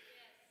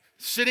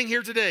 Sitting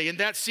here today in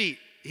that seat.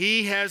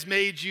 He has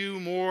made you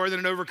more than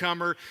an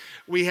overcomer.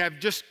 We have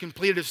just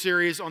completed a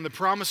series on the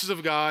promises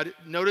of God.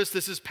 Notice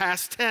this is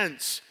past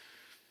tense.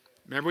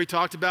 Remember we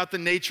talked about the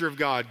nature of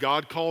God.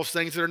 God calls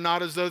things that are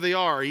not as though they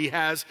are. He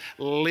has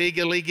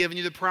legally given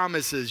you the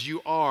promises.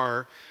 You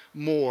are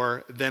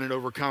more than an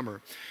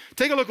overcomer.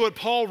 Take a look at what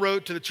Paul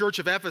wrote to the church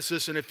of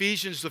Ephesus in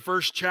Ephesians, the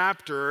 1st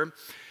chapter.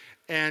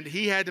 And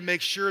he had to make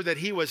sure that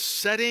he was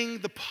setting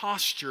the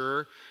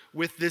posture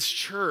with this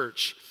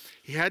church.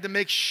 He had to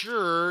make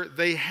sure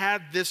they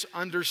had this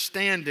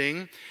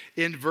understanding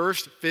in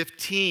verse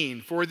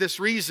 15. For this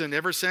reason,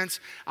 ever since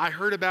I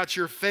heard about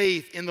your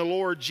faith in the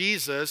Lord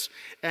Jesus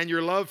and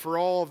your love for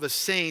all of the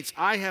saints,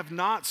 I have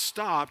not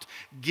stopped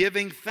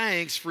giving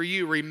thanks for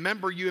you.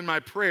 Remember you in my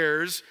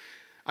prayers.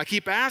 I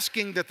keep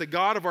asking that the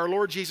God of our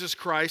Lord Jesus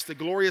Christ, the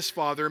glorious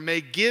Father,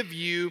 may give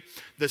you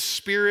the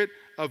spirit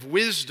of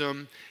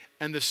wisdom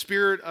and the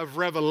spirit of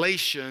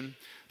revelation,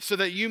 so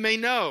that you may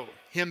know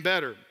him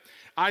better.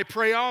 I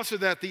pray also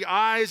that the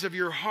eyes of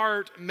your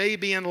heart may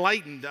be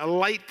enlightened. A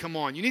light come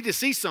on. You need to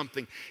see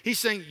something. He's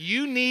saying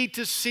you need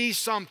to see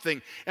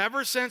something.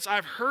 Ever since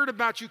I've heard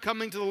about you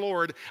coming to the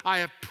Lord, I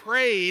have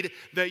prayed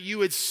that you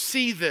would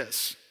see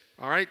this.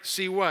 All right,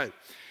 see what?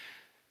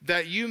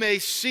 That you may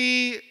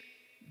see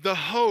the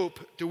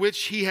hope to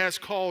which he has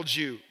called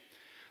you,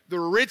 the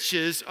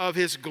riches of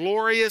his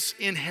glorious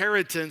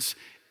inheritance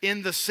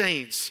in the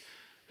saints.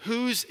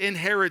 Whose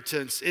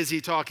inheritance is he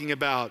talking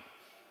about?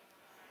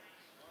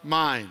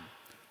 Mine,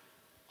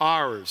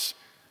 ours,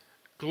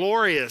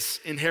 glorious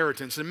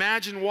inheritance.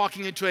 Imagine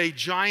walking into a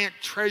giant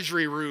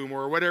treasury room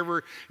or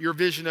whatever your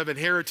vision of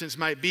inheritance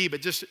might be, but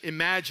just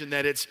imagine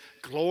that it's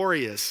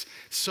glorious,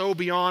 so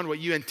beyond what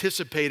you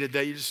anticipated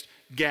that you just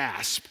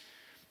gasp.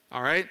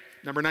 All right,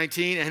 number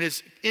 19, and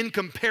his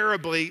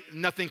incomparably,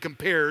 nothing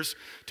compares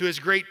to his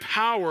great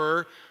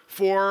power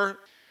for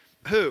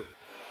who?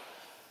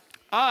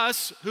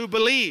 Us who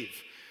believe.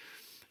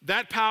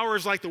 That power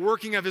is like the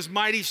working of his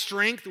mighty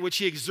strength, which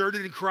he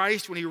exerted in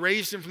Christ when he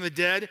raised him from the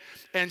dead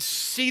and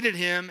seated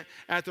him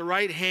at the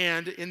right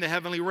hand in the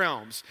heavenly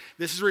realms.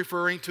 This is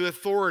referring to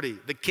authority,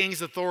 the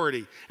king's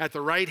authority at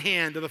the right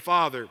hand of the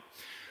Father.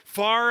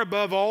 Far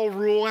above all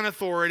rule and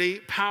authority,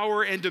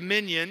 power and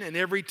dominion, and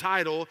every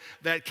title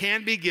that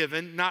can be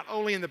given, not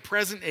only in the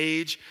present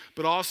age,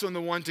 but also in the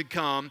one to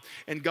come.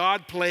 And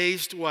God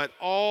placed what?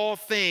 All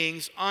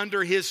things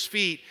under his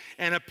feet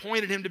and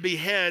appointed him to be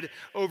head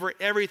over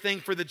everything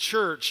for the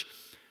church,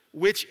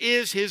 which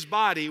is his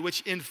body,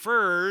 which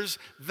infers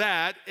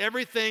that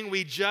everything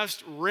we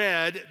just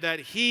read that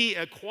he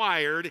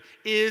acquired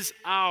is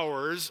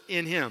ours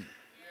in him.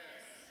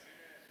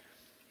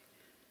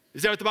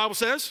 Is that what the Bible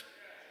says?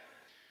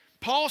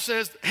 Paul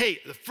says, hey,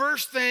 the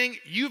first thing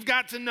you've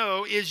got to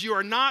know is you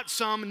are not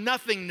some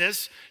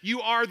nothingness.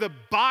 You are the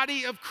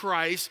body of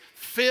Christ,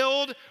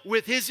 filled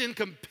with his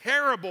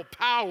incomparable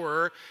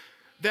power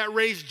that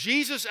raised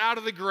Jesus out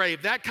of the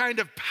grave. That kind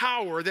of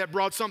power that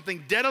brought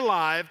something dead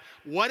alive.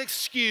 What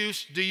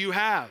excuse do you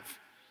have?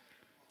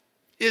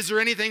 Is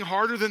there anything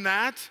harder than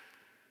that?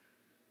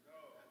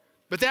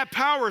 But that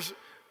power's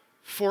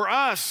for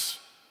us,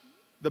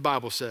 the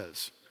Bible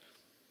says.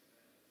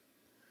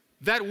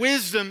 That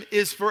wisdom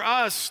is for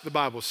us, the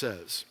Bible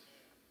says.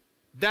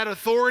 That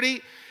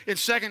authority, in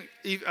second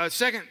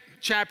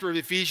chapter of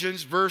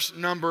Ephesians, verse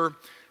number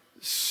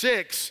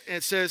 6,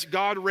 it says,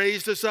 God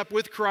raised us up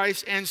with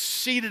Christ and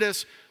seated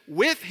us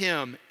with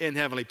him in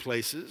heavenly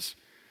places,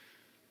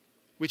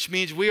 which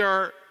means we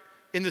are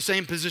in the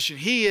same position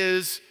he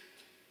is,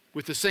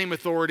 with the same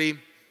authority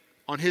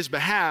on his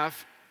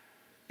behalf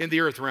in the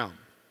earth realm.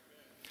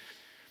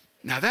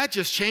 Now that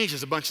just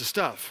changes a bunch of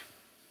stuff.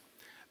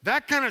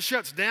 That kind of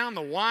shuts down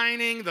the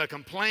whining, the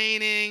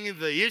complaining,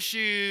 the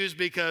issues,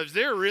 because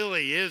there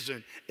really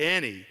isn't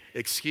any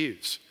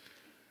excuse.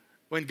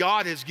 When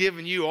God has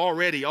given you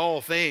already all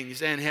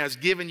things and has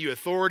given you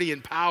authority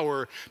and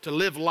power to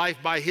live life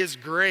by his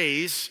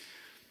grace,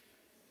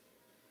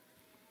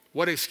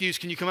 what excuse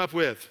can you come up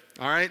with?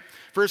 All right?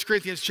 1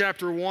 Corinthians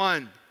chapter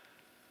 1,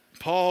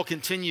 Paul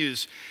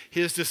continues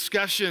his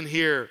discussion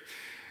here,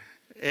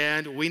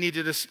 and we need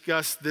to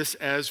discuss this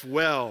as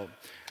well.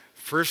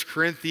 1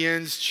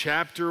 Corinthians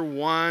chapter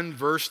 1,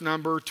 verse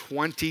number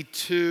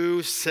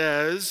 22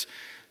 says,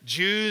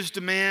 Jews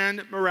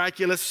demand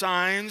miraculous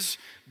signs,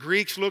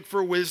 Greeks look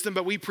for wisdom,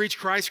 but we preach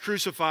Christ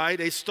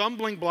crucified, a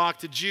stumbling block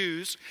to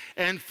Jews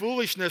and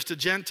foolishness to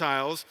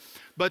Gentiles.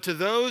 But to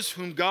those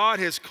whom God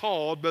has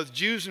called, both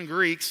Jews and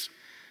Greeks,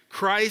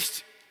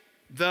 Christ,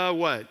 the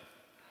what?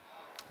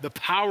 The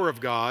power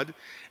of God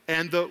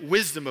and the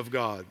wisdom of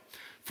God.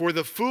 For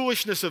the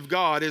foolishness of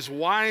God is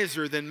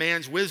wiser than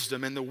man's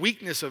wisdom, and the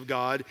weakness of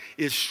God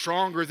is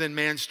stronger than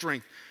man's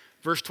strength.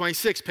 Verse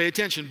 26, pay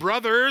attention.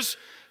 Brothers,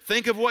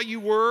 think of what you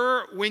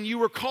were when you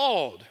were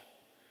called.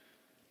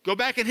 Go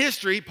back in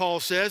history, Paul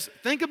says.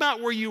 Think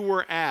about where you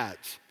were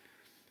at.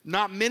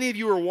 Not many of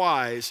you are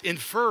wise,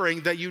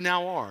 inferring that you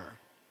now are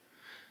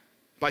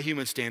by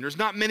human standards.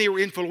 Not many are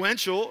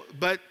influential,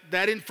 but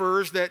that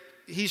infers that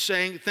he's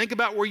saying, think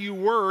about where you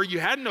were. You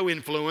had no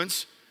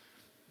influence,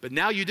 but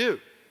now you do.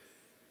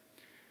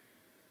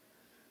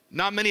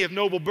 Not many of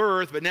noble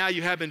birth, but now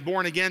you have been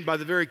born again by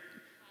the very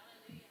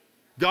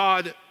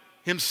God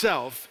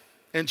himself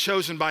and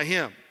chosen by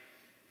him.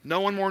 No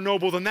one more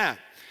noble than that.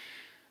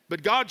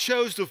 But God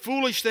chose the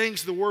foolish things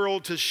of the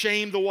world to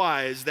shame the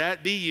wise,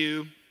 that be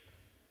you.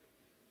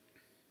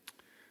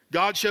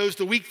 God chose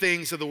the weak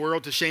things of the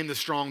world to shame the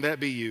strong,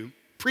 that be you,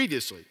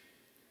 previously.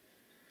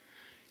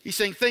 He's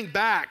saying, think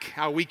back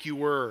how weak you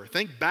were.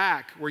 Think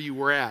back where you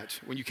were at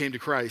when you came to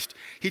Christ.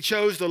 He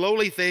chose the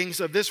lowly things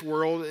of this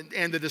world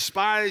and the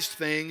despised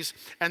things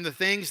and the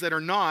things that are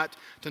not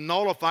to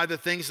nullify the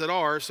things that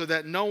are, so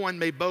that no one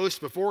may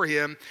boast before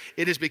him.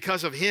 It is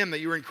because of him that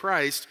you are in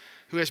Christ,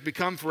 who has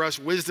become for us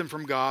wisdom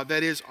from God,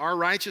 that is our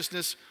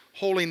righteousness,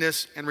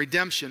 holiness, and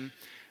redemption.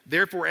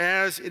 Therefore,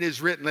 as it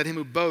is written, let him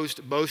who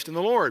boast, boast in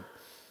the Lord.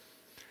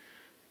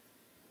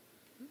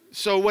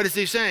 So what is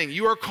he saying?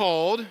 You are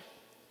called.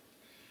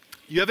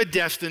 You have a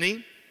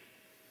destiny.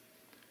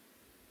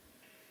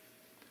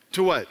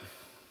 To what?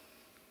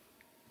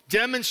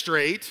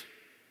 Demonstrate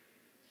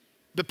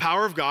the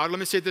power of God. Let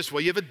me say it this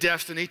way. You have a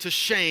destiny to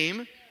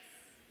shame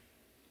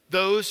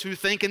those who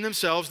think in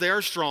themselves they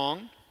are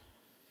strong.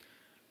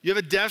 You have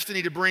a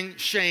destiny to bring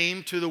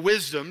shame to the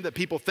wisdom that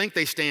people think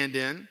they stand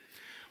in.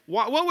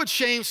 What would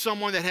shame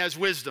someone that has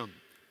wisdom,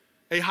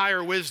 a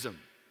higher wisdom?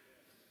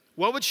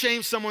 What would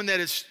shame someone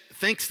that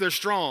thinks they're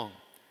strong?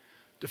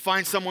 To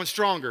find someone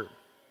stronger,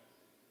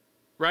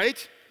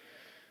 right?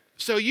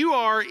 So you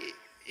are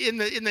in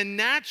the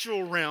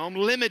natural realm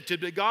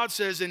limited, but God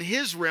says in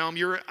his realm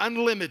you're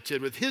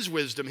unlimited with his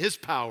wisdom, his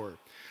power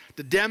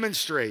to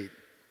demonstrate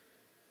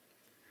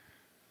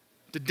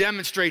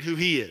who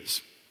he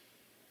is.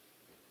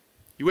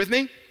 You with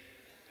me?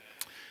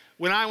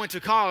 When I went to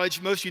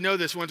college, most of you know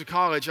this, went to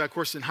college, of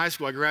course in high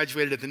school I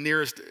graduated at the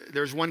nearest,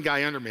 there was one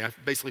guy under me. I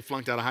basically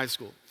flunked out of high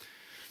school.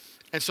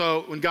 And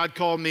so when God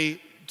called me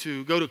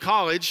to go to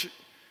college,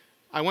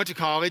 I went to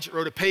college,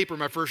 wrote a paper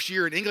my first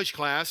year in English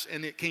class,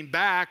 and it came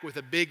back with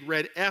a big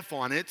red F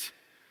on it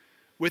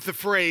with the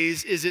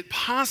phrase, is it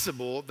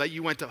possible that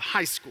you went to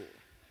high school?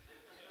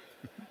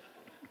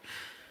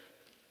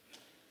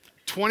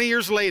 20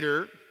 years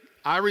later,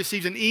 I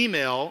received an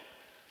email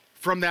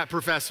from that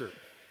professor.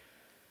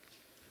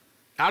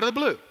 Out of the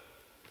blue.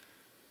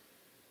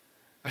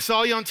 I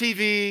saw you on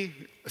TV.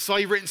 I saw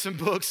you've written some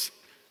books.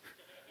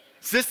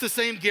 Is this the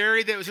same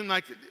Gary that was in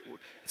my,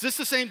 is this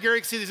the same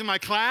Gary Keesee that's in my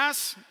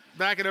class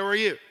back at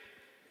ORU?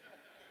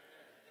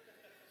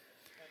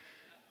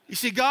 You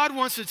see, God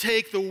wants to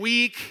take the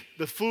weak,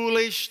 the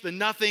foolish, the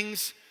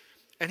nothings,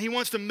 and he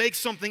wants to make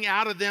something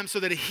out of them so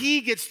that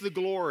he gets the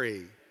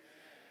glory,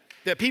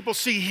 that people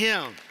see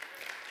him.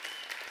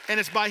 And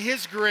it's by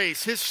his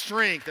grace, his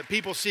strength, that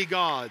people see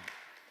God.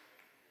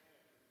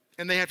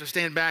 And they have to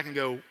stand back and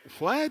go,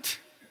 what?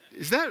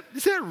 Is that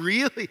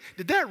really,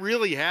 did that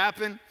really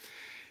happen?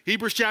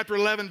 Hebrews chapter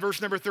 11,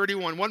 verse number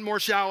 31. One more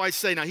shall I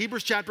say. Now,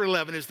 Hebrews chapter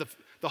 11 is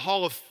the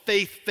hall of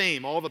faith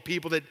fame, all the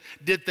people that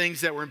did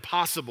things that were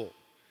impossible.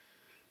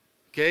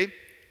 Okay?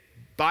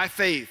 By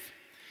faith.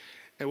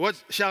 And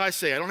what shall I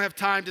say? I don't have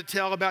time to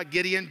tell about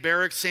Gideon,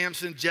 Barak,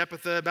 Samson,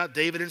 Jephthah, about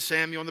David and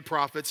Samuel and the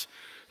prophets,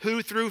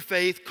 who through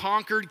faith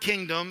conquered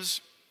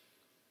kingdoms,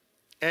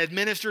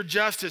 administered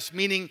justice,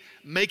 meaning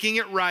making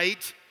it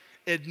right,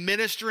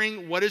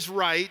 administering what is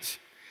right,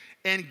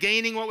 and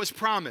gaining what was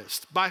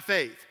promised by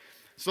faith.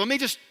 So let me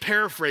just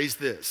paraphrase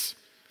this.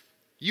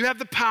 You have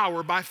the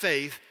power by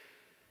faith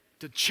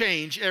to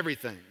change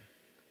everything.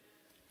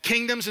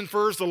 Kingdoms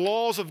infers the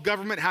laws of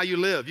government, how you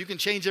live. You can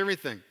change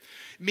everything,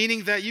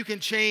 meaning that you can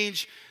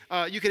change,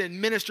 you can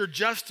administer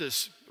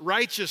justice,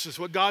 righteousness,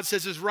 what God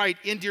says is right,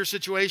 into your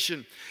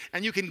situation,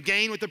 and you can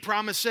gain what the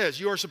promise says.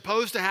 You are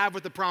supposed to have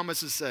what the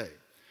promises say.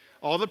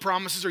 All the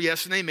promises are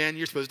yes and amen.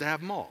 You're supposed to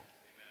have them all.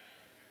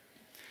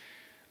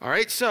 All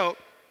right, so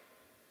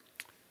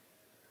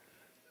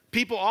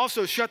people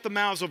also shut the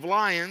mouths of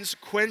lions,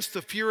 quench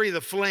the fury of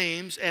the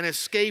flames, and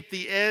escape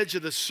the edge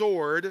of the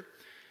sword.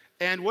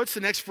 And what's the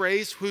next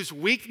phrase? Whose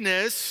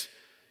weakness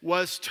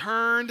was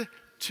turned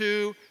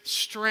to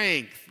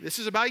strength. This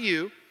is about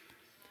you.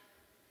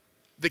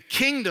 The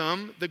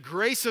kingdom, the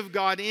grace of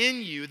God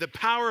in you, the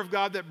power of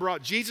God that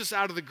brought Jesus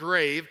out of the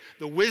grave,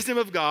 the wisdom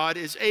of God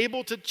is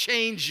able to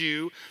change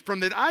you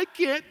from that I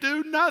can't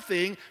do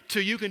nothing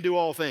to you can do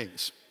all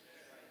things.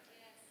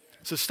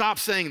 So stop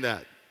saying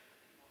that.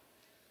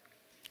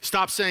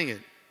 Stop saying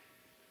it.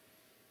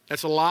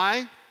 That's a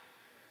lie.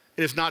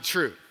 It is not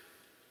true.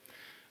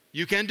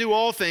 You can do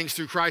all things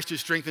through Christ who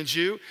strengthens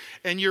you,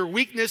 and your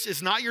weakness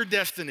is not your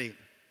destiny.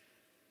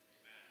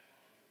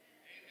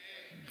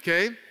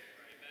 Okay?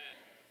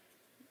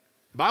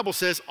 The Bible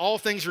says all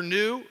things are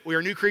new. We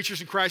are new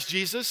creatures in Christ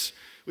Jesus,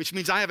 which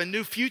means I have a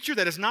new future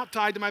that is not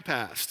tied to my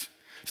past.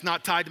 It's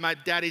not tied to my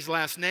daddy's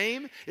last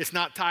name. It's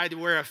not tied to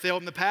where I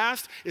failed in the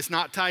past. It's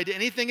not tied to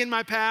anything in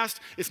my past.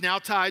 It's now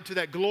tied to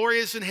that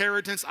glorious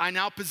inheritance I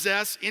now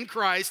possess in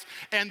Christ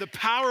and the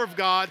power of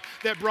God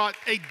that brought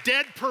a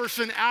dead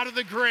person out of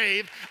the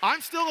grave.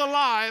 I'm still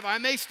alive. I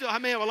may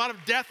have a lot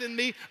of death in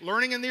me,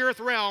 learning in the earth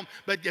realm,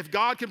 but if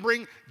God can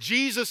bring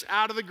Jesus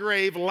out of the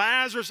grave,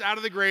 Lazarus out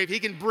of the grave,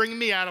 he can bring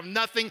me out of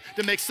nothing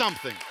to make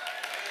something.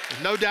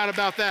 There's no doubt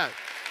about that.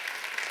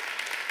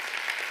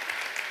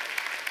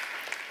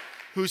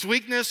 Whose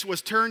weakness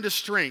was turned to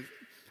strength.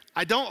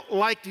 I don't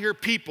like to hear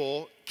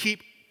people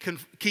keep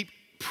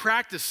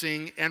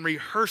practicing and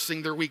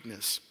rehearsing their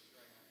weakness.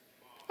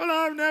 Well,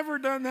 I've never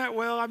done that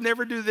well. I've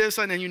never do this,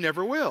 and then you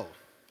never will.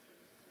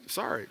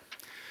 Sorry.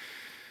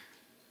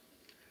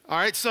 All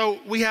right, so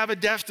we have a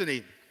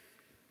destiny.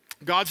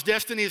 God's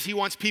destiny is he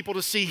wants people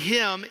to see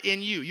him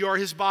in you. You are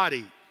his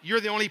body. You're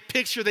the only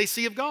picture they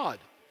see of God.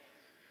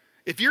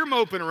 If you're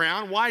moping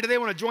around, why do they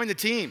want to join the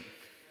team?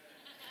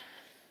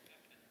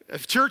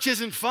 If church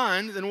isn't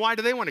fun, then why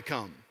do they want to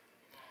come?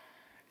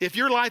 If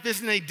your life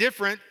isn't any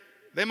different,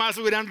 they might as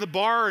well go down to the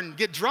bar and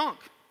get drunk,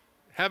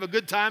 have a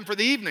good time for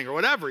the evening or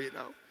whatever, you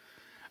know.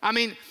 I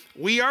mean,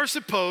 we are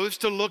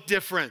supposed to look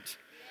different.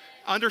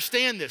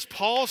 Understand this.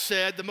 Paul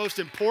said the most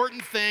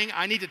important thing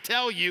I need to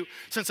tell you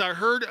since I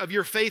heard of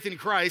your faith in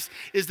Christ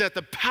is that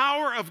the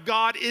power of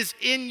God is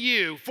in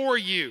you, for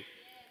you.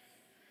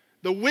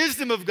 The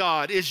wisdom of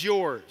God is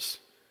yours.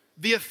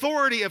 The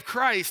authority of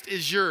Christ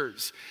is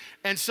yours.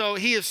 And so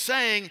he is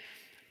saying,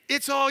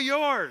 it's all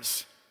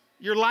yours.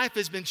 Your life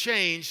has been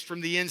changed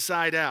from the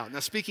inside out. Now,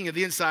 speaking of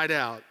the inside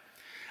out,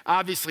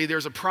 obviously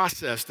there's a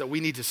process that we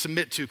need to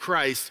submit to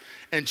Christ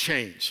and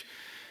change.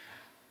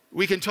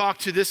 We can talk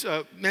to this,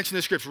 mention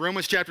this scripture,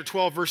 Romans chapter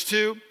 12, verse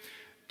 2.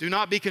 Do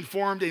not be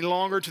conformed any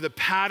longer to the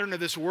pattern of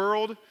this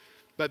world,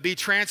 but be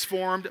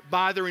transformed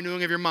by the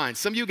renewing of your mind.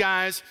 Some of you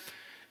guys,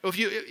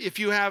 if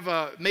you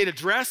have made a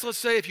dress, let's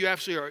say, if you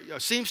actually are a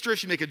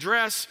seamstress, you make a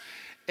dress,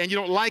 and you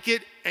don't like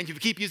it, and you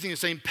keep using the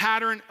same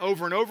pattern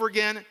over and over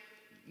again,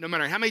 no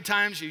matter how many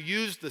times you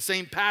use the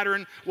same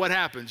pattern, what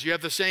happens? You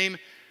have the same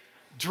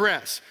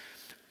dress.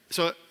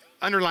 So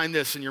underline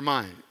this in your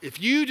mind.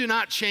 If you do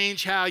not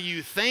change how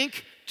you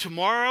think,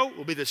 tomorrow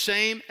will be the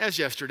same as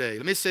yesterday.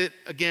 Let me say it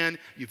again.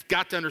 You've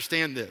got to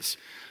understand this.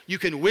 You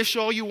can wish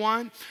all you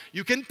want.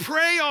 You can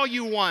pray all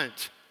you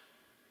want.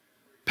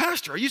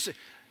 Pastor, are you saying?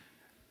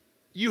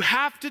 You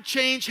have to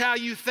change how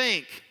you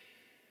think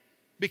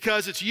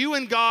because it's you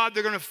and God that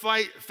are going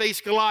to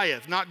face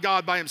Goliath, not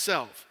God by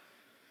himself.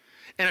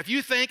 And if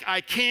you think,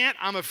 I can't,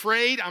 I'm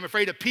afraid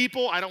of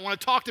people, I don't want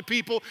to talk to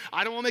people,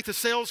 I don't want to make the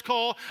sales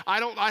call,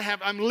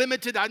 I'm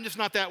limited, I'm just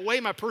not that way,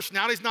 my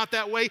personality's not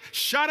that way,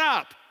 shut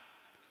up.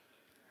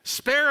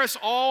 Spare us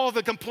all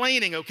the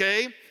complaining,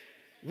 okay?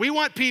 We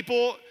want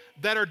people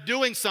that are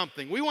doing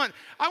something. I want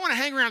to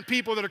hang around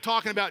people that are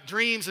talking about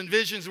dreams and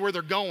visions and where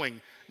they're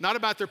going, not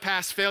about their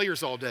past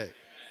failures all day.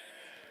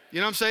 You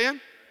know what I'm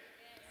saying?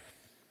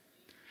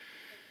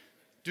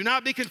 Do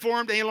not be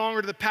conformed any longer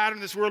to the pattern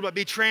of this world, but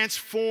be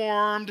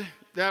transformed.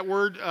 That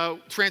word,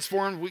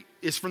 transformed,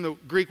 is from the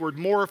Greek word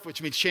morph,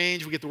 which means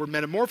change. We get the word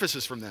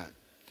metamorphosis from that.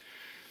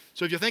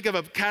 So if you think of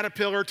a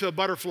caterpillar to a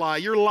butterfly,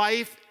 your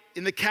life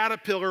in the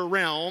caterpillar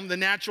realm, the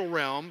natural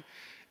realm,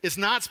 is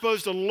not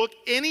supposed to look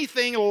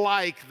anything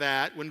like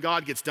that when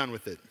God gets done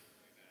with it.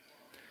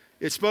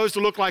 It's supposed to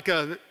look like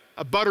a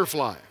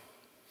butterfly.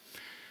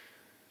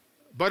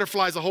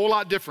 Butterfly's a whole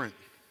lot different.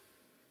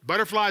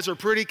 Butterflies are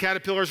pretty,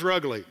 caterpillars are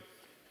ugly.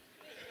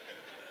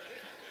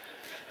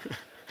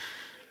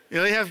 You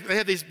know, they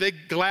have these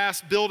big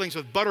glass buildings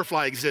with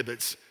butterfly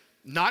exhibits,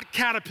 not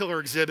caterpillar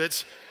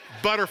exhibits,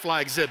 butterfly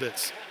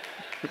exhibits.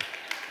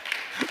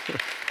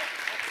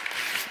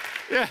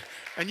 Yeah,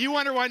 and you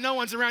wonder why no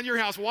one's around your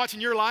house watching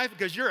your life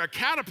because you're a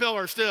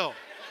caterpillar still.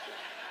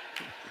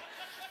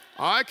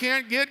 I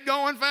can't get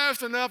going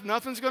fast enough.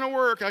 Nothing's going to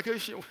work.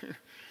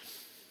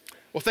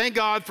 Well, thank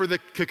God for the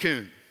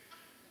cocoon.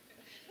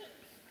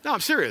 No,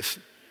 I'm serious.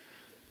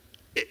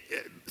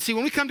 See,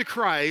 when we come to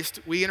Christ,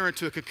 we enter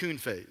into a cocoon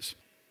phase.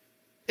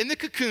 In the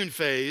cocoon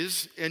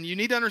phase, and you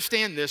need to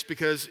understand this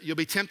because you'll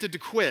be tempted to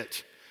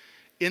quit.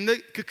 In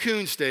the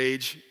cocoon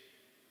stage,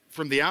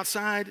 from the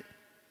outside,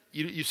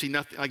 you see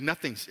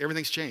nothing,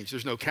 everything's changed.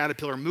 There's no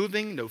caterpillar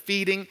moving, no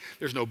feeding,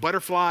 there's no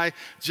butterfly,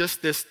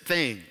 just this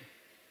thing,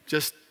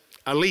 just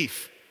a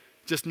leaf,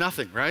 just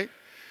nothing, right?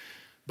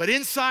 But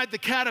inside the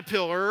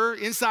caterpillar,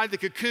 inside the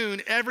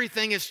cocoon,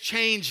 everything is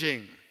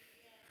changing.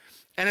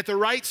 And at the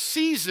right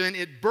season,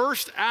 it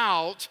bursts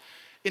out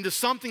into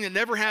something that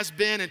never has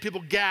been, and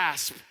people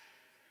gasp.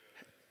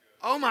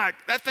 Oh my,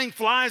 that thing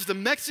flies to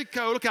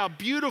Mexico. Look how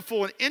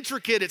beautiful and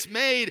intricate it's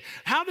made.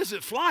 How does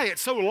it fly?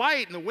 It's so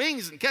light, and the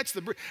wings and catch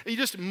the breeze. You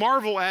just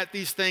marvel at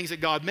these things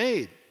that God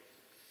made.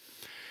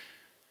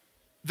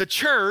 The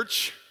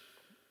church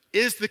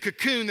is the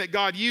cocoon that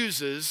God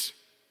uses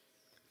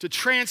to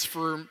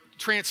transform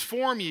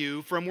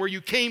you from where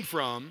you came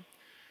from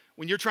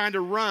when you're trying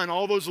to run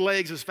all those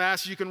legs as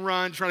fast as you can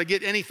run, trying to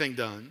get anything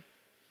done,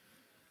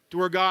 to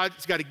where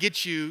God's got to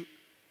get you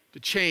to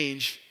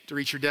change to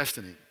reach your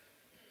destiny.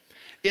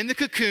 In the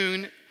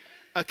cocoon,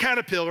 a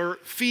caterpillar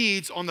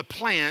feeds on the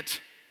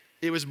plant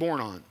it was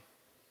born on.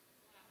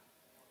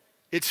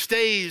 It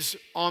stays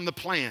on the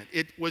plant.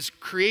 It was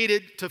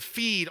created to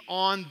feed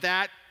on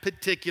that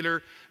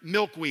particular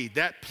milkweed,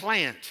 that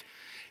plant.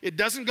 It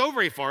doesn't go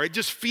very far. It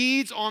just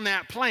feeds on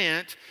that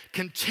plant,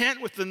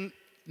 content with the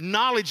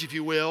knowledge, if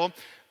you will,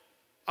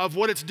 of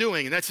what it's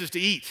doing, and that's just to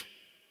eat.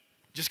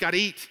 Just got to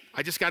eat.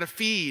 I just got to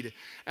feed.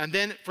 And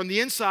then from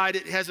the inside,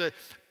 it has a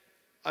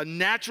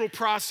natural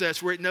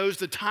process where it knows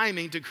the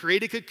timing to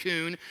create a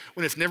cocoon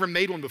when it's never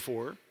made one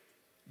before.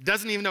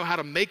 Doesn't even know how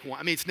to make one.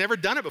 I mean, it's never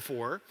done it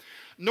before,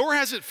 nor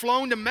has it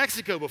flown to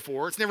Mexico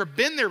before. It's never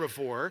been there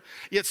before,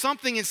 yet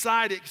something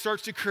inside it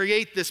starts to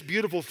create this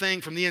beautiful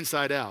thing from the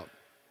inside out.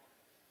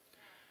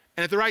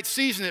 And at the right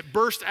season, it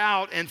bursts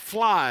out and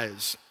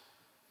flies.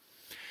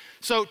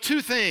 So,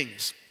 two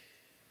things.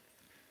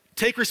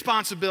 Take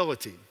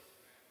responsibility,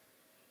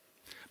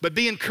 but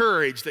be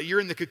encouraged that you're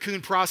in the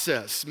cocoon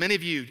process. Many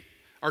of you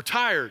are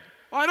tired.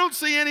 Oh, I don't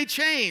see any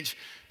change.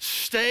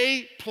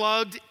 Stay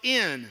plugged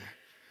in.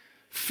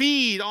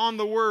 Feed on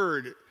the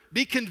word.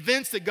 Be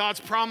convinced that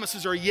God's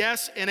promises are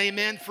yes and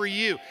amen for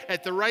you.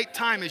 At the right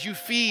time, as you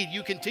feed,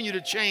 you continue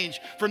to change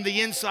from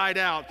the inside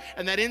out.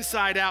 And that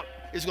inside out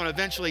is going to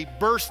eventually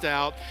burst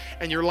out,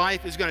 and your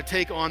life is going to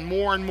take on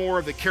more and more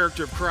of the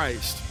character of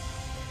Christ.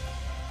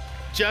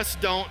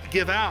 Just don't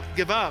give up.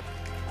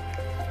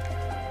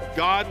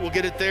 God will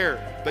get it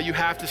there, but you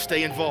have to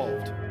stay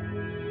involved.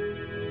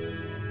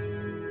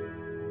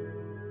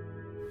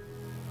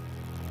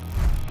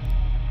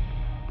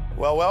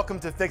 Well, welcome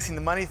to Fixing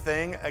the Money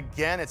Thing.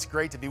 Again, it's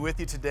great to be with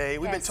you today.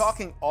 We've been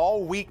talking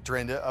all week,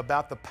 Drenda,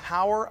 about the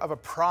power of a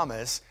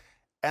promise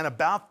and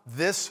about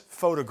this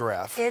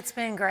photograph. It's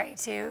been great,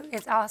 too.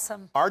 It's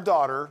awesome. Our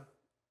daughter,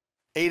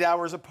 8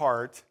 hours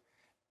apart,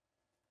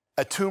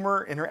 a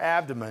tumor in her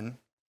abdomen,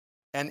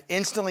 and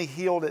instantly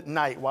healed at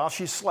night while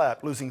she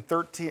slept, losing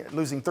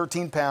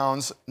 13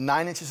 pounds,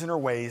 9 inches in her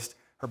waist.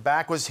 Her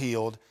back was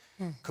healed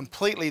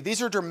completely.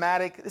 These are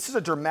dramatic. This is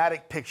a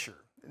dramatic picture.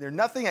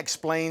 Nothing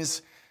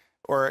explains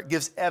or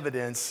gives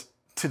evidence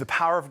to the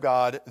power of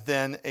God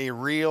than a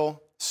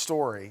real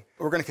story.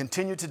 We're going to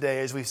continue today,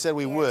 as we said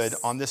we would,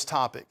 on this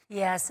topic.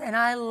 Yes, and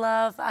I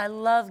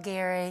love,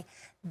 Gary,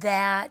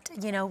 that,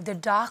 you know, the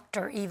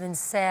doctor even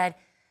said,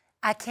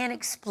 I can't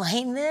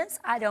explain this.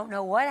 I don't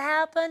know what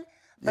happened,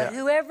 but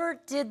whoever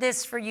did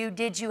this for you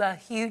did you a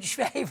huge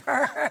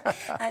favor.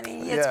 I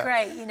mean, it's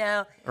great, you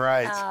know.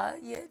 Right.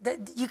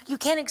 You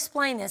can't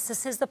explain this.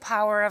 This is the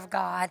power of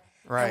God.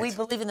 Right. And we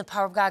believe in the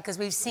power of God because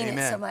we've seen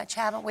it so much,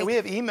 haven't we? And we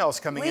have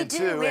emails coming in,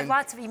 too. We have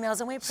lots of emails,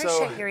 and we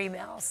appreciate your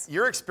emails.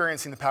 You're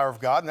experiencing the power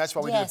of God, and that's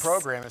why we do the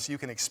program, is so you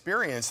can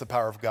experience the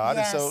power of God.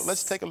 And so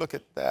let's take a look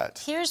at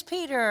that. Here's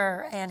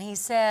Peter, and he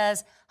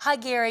says, hi,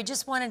 Gary.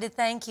 Just wanted to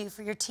thank you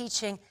for your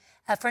teaching.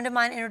 A friend of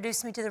mine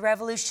introduced me to the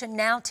Revolution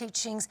Now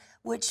teachings,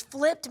 which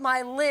flipped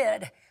my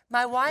lid.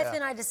 My wife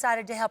and I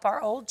decided to help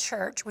our old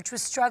church, which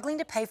was struggling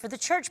to pay for the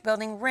church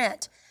building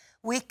rent.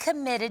 We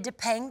committed to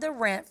paying the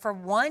rent for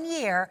 1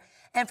 year,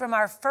 and from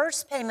our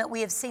first payment,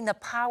 we have seen the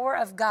power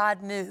of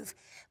God move.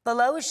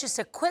 Below is just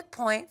a quick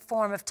point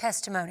form of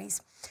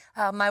testimonies.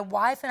 My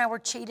wife and I were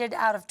cheated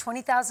out of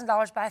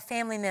 $20,000 by a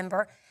family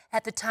member.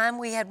 At the time,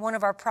 we had one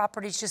of our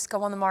properties just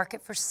go on the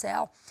market for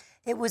sale.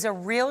 It was a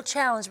real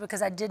challenge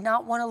because I did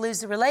not want to lose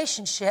the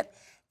relationship,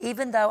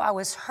 even though I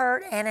was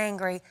hurt and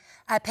angry.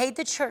 I paid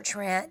the church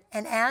rent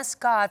and asked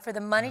God for the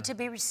money to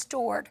be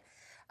restored.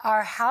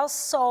 Our house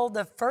sold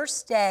the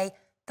first day,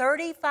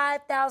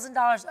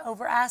 $35,000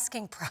 over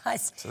asking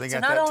price. So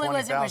not only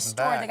was it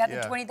restored, they got the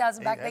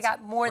 $20,000 back, they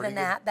got more than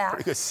that back.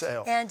 Pretty good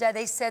sale. And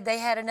they said they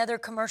had another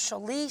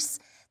commercial lease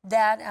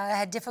that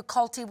had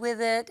difficulty with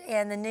it,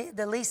 and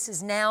the lease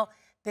has now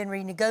been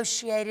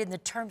renegotiated, and the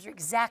terms are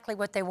exactly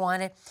what they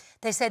wanted.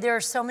 They said there are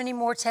so many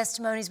more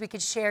testimonies we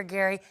could share,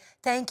 Gary.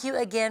 Thank you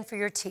again for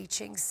your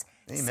teachings.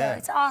 Amen. So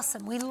it's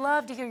awesome. We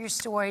love to hear your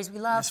stories.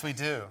 Yes, we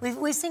do.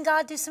 We've seen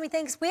God do so many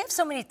things. We have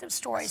so many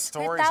stories.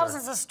 We have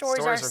thousands of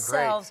stories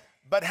ourselves. Are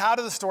great. But how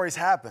do the stories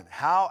happen?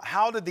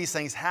 How did these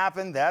things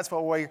happen? That's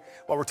what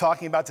we're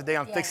talking about today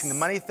on Fixing the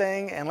Money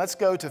Thing. And let's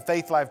go to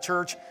Faith Life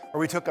Church,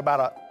 where we took about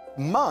a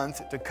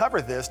month to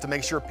cover this to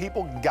make sure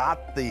people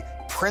got the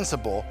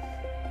principle,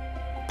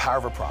 power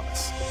of a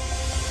promise.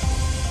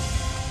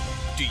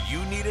 Do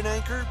you need an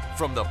anchor?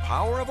 From the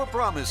Power of a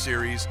Promise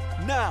series,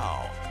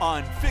 now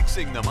on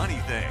Fixing the Money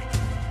Thing.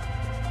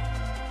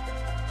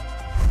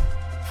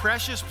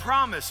 Precious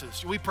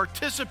promises. We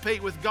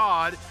participate with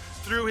God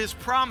through His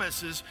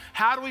promises.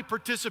 How do we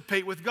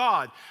participate with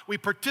God? We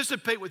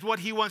participate with what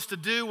He wants to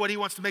do, what He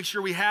wants to make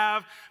sure we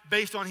have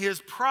based on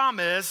His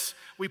promise.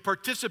 We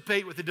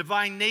participate with the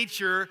divine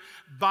nature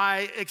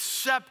by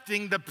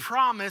accepting the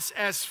promise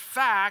as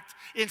fact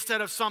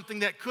instead of something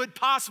that could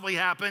possibly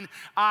happen.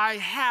 I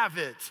have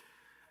it.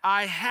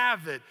 I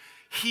have it.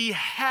 He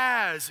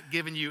has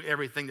given you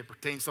everything that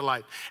pertains to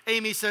life.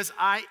 Amy says,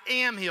 I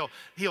am healed.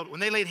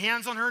 When they laid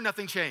hands on her,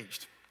 nothing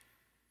changed.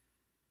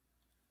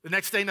 The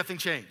next day, nothing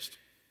changed.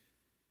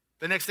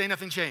 The next day,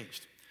 nothing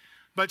changed.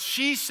 But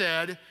she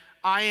said,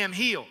 I am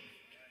healed.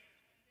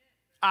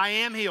 I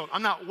am healed.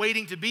 I'm not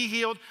waiting to be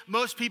healed.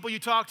 Most people you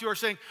talk to are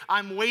saying,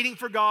 I'm waiting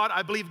for God.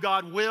 I believe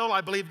God will.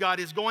 I believe God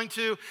is going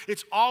to.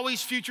 It's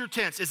always future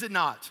tense, is it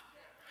not?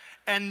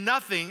 And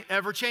nothing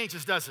ever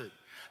changes, does it?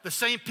 The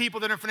same people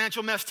that are in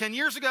financial mess 10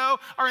 years ago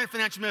are in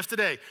financial mess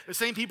today. The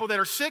same people that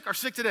are sick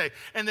today.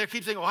 And they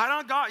keep saying, well, I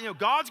don't God,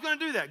 God's going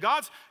to do that.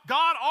 God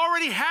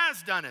already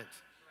has done it.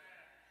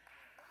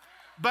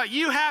 But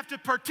you have to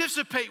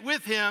participate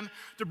with Him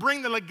to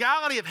bring the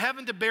legality of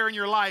heaven to bear in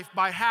your life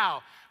by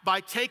how? By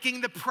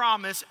taking the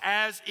promise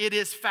as it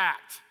is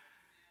fact.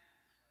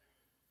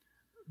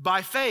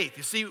 By faith.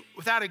 You see,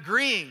 without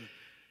agreeing,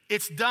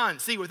 it's done.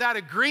 See, without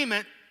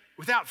agreement,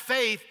 without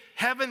faith,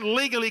 heaven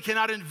legally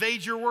cannot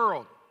invade your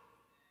world.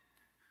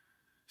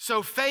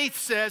 So faith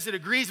says, it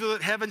agrees with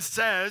what heaven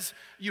says.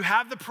 You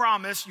have the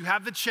promise, you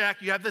have the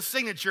check, you have the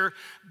signature.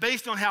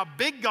 Based on how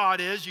big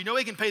God is, you know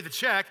He can pay the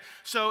check.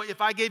 So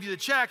if I gave you the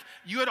check,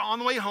 you would on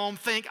the way home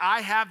think, I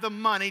have the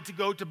money to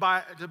go to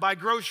buy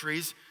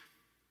groceries,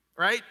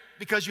 right?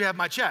 Because you have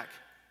my check,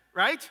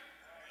 right?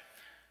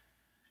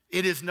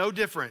 It is no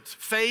different.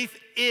 Faith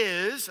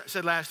is, I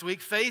said last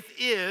week, faith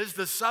is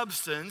the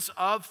substance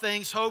of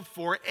things hoped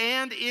for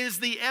and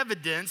is the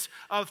evidence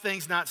of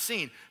things not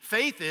seen.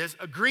 Faith is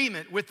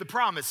agreement with the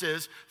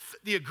promises.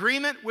 The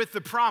agreement with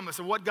the promise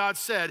of what God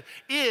said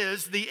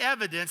is the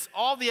evidence,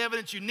 all the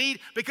evidence you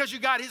need because you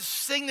got his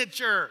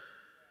signature.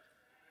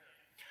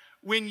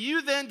 When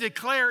you then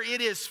declare it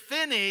is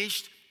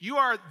finished, you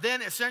are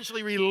then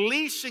essentially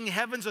releasing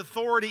heaven's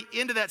authority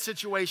into that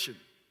situation.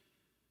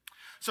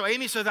 So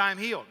Amy says, I am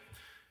healed.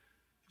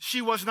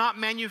 She was not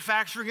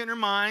manufacturing in her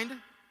mind.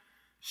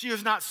 She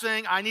was not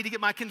saying, I need to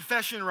get my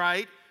confession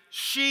right.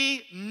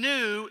 She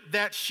knew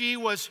that she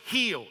was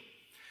healed.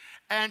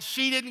 And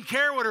she didn't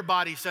care what her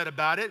body said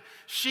about it.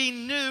 She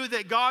knew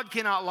that God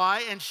cannot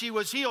lie, and she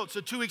was healed.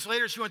 So 2 weeks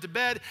later, she went to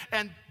bed,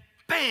 and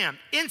bam,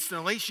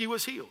 instantly she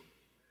was healed.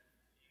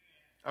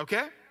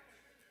 Okay?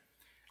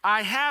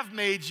 I have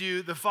made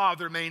you the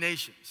father of many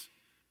nations.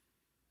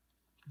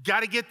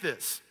 Got to get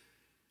this.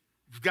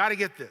 You've got to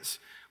get this.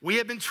 We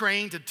have been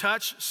trained to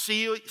touch,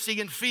 see,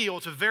 and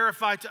feel to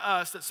verify to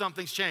us that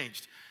something's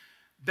changed.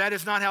 That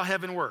is not how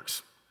heaven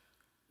works.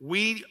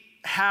 We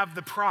have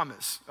the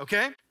promise,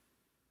 okay?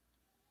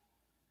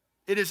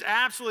 It is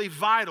absolutely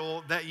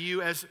vital that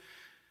you, as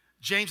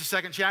James, the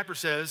 2nd chapter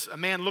says, a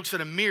man looks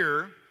at a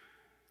mirror,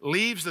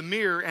 leaves the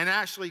mirror, and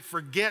actually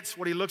forgets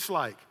what he looks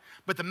like.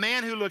 But the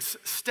man who looks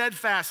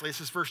steadfastly,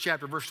 this is 1st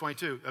chapter, verse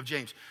 22 of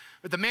James.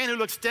 But the man who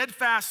looks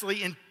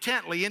steadfastly,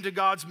 intently into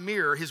God's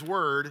mirror, his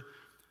word,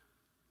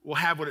 will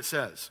have what it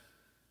says.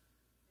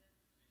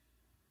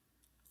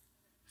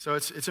 So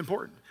it's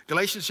important.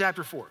 Galatians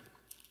chapter 4.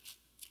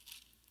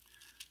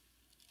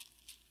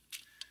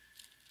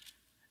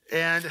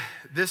 And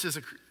this is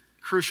a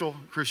crucial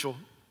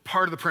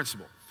part of the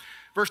principle.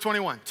 Verse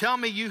 21, tell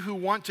me you who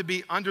want to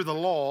be under the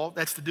law,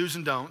 that's the do's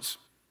and don'ts,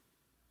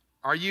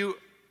 are you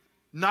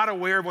not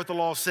aware of what the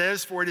law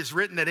says? For it is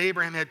written that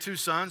Abraham had 2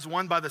 sons,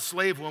 one by the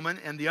slave woman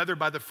and the other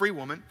by the free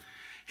woman.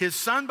 His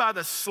son by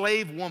the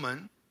slave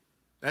woman,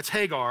 that's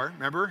Hagar,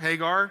 remember?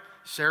 Hagar,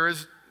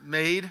 Sarah's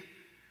maid,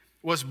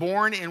 was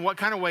born in what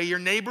kind of way? Your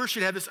neighbor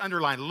should have this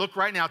underlined. Look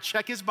right now,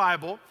 check his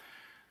Bible.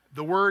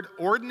 The word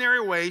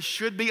ordinary way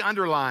should be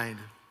underlined.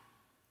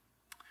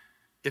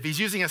 If he's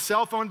using a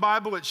cell phone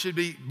Bible, it should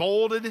be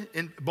bolded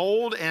in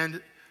bold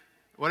and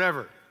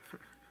whatever.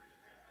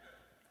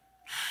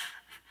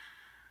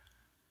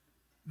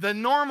 The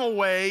normal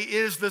way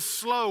is the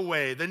slow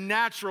way, the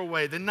natural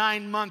way, the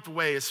 9-month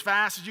way, as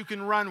fast as you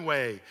can run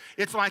way.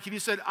 It's like if you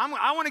said,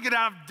 I want to get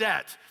out of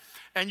debt.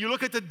 And you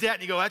look at the debt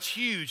and you go, that's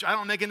huge. I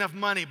don't make enough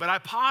money, but I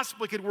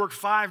possibly could work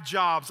 5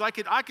 jobs. I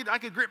could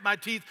grit my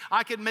teeth.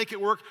 I could make it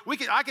work.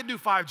 I could do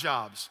 5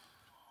 jobs.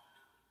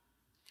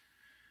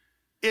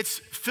 It's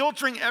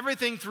filtering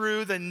everything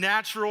through the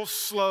natural,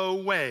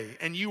 slow way,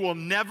 and you will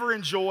never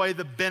enjoy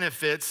the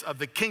benefits of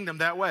the kingdom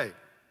that way.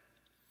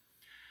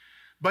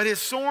 But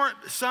his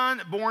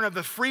son, born of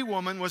the free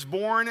woman, was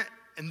born,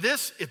 and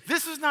if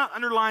this is not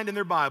underlined in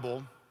their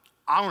Bible,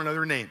 I want to know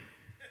their name.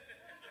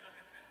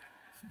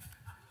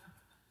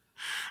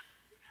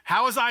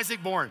 How was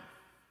Isaac born?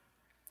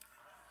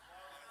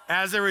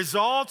 As a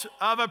result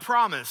of a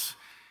promise.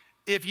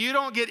 If you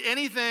don't get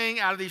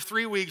anything out of these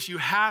 3 weeks, you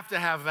have to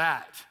have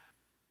that,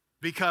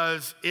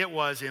 because it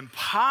was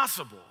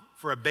impossible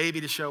for a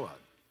baby to show up.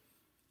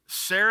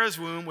 Sarah's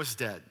womb was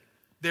dead.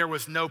 There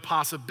was no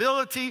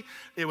possibility.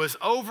 It was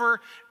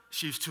over.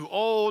 She's too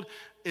old.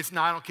 It's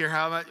not, I don't care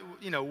how much,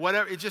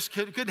 whatever. It just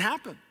couldn't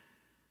happen.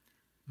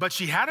 But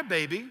she had a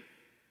baby.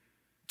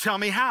 Tell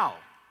me how.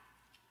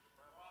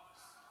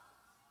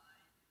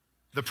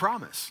 The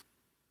promise.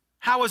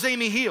 How was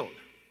Amy healed?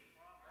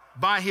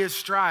 By his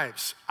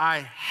stripes, I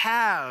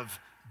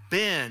have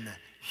been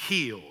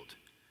healed.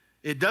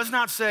 It does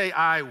not say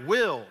I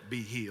will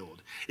be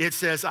healed. It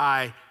says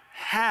I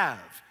have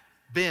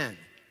been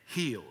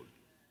healed.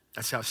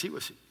 That's how she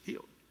was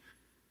healed.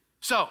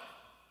 So,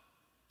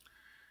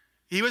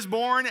 he was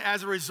born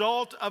as a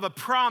result of a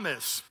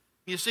promise.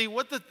 You see,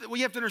 what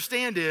you have to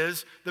understand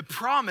is the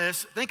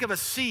promise, think of a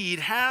seed,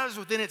 has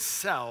within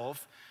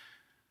itself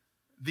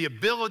the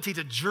ability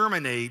to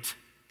germinate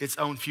its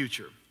own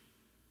future.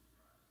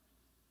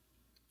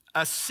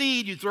 A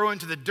seed you throw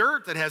into the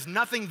dirt that has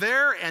nothing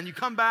there, and you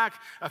come back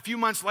a few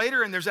months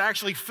later and there's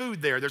actually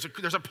food there. There's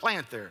a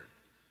plant there.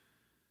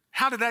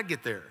 How did that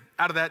get there?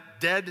 Out of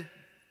that dead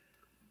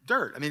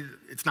dirt. I mean,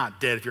 it's not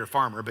dead if you're a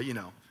farmer, but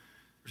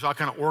there's all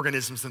kind of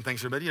organisms and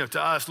things there. But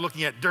to us,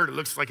 looking at dirt, it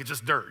looks like it's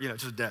just dirt.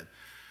 It's just dead.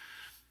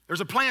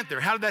 There's a plant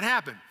there. How did that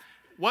happen?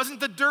 It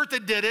wasn't the dirt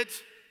that did it.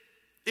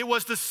 It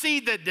was the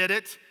seed that did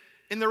it.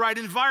 In the right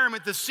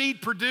environment, the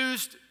seed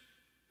produced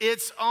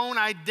its own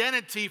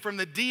identity from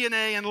the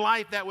DNA and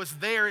life that was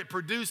there. It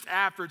produced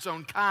after its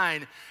own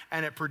kind,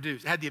 and it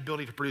had the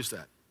ability to produce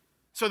that.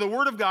 So the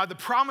Word of God, the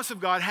promise of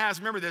God has,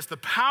 remember this, the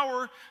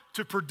power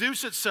to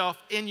produce itself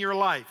in your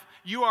life.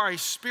 You are a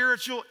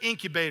spiritual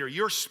incubator.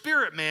 Your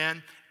spirit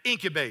man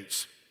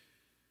incubates.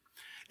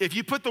 If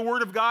you put the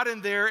Word of God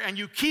in there and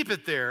you keep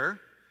it there,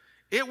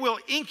 it will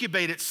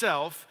incubate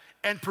itself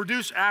and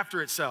produce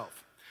after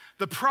itself.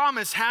 The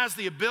promise has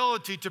the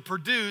ability to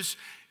produce,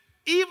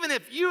 even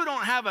if you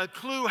don't have a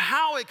clue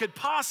how it could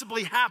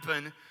possibly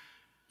happen,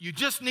 you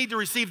just need to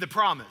receive the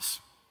promise.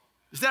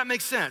 Does that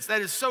make sense? That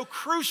is so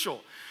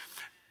crucial.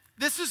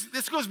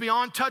 This goes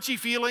beyond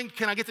touchy-feeling.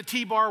 Can I get the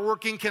T-bar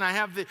working? Do I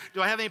have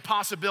any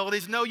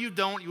possibilities? No, you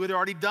don't. You had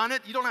already done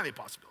it. You don't have any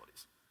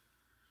possibilities.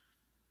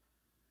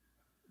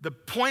 The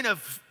point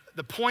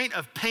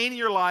of pain in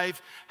your life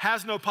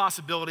has no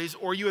possibilities,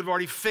 or you have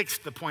already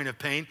fixed the point of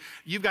pain.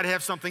 You've got to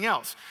have something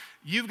else.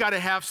 You've got to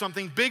have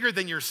something bigger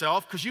than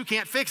yourself because you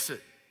can't fix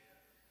it.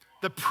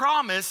 The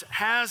promise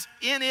has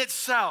in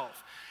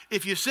itself,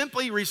 if you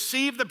simply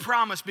receive the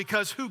promise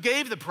because who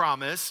gave the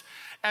promise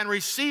and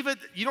receive it,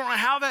 you don't know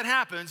how that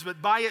happens, but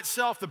by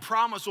itself, the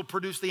promise will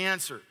produce the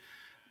answer.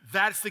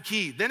 That's the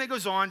key. Then it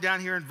goes on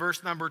down here in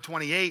verse number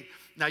 28.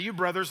 Now you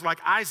brothers, like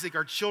Isaac,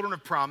 are children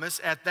of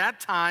promise. At that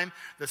time,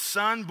 the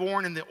son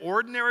born in the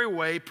ordinary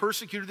way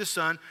persecuted the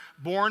son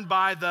born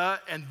by the,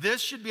 and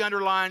this should be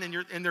underlined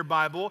in their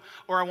Bible,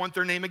 or I want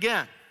their name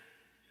again.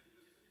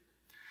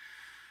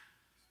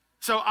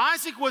 So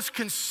Isaac was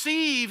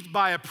conceived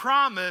by a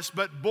promise,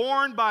 but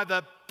born by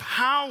the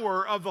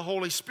power of the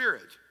Holy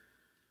Spirit.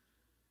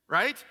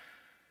 Right?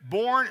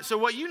 Born. So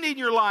what you need in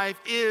your life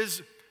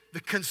is the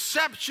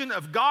conception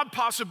of God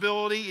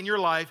possibility in your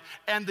life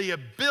and the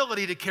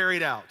ability to carry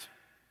it out.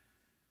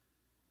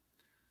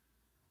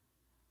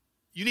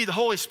 You need the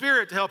Holy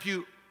Spirit to help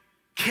you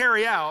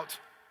carry out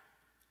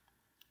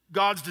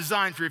God's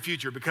design for your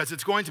future because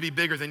it's going to be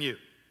bigger than you.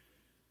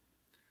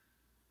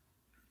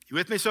 You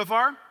with me so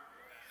far?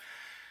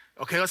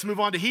 Okay, let's move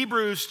on to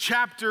Hebrews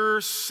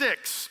chapter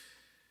 6.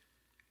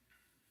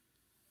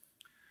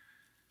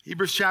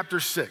 Hebrews chapter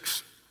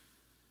 6.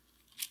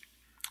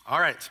 All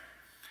right.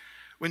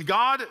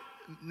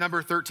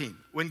 Number 13,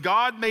 when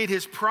God made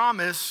his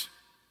promise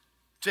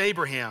to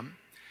Abraham,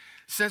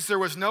 since there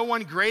was no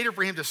one greater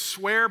for him to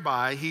swear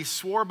by, he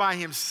swore by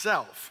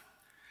himself,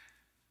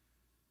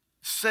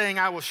 saying,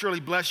 I will surely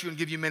bless you and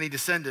give you many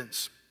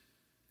descendants.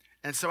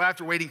 And so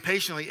after waiting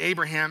patiently,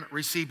 Abraham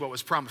received what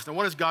was promised. Now,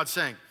 what is God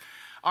saying?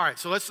 All right,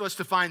 so let's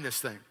define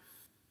this thing.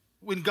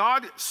 When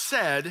God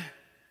said,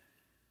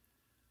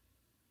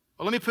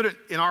 well, let me put it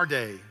in our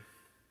day.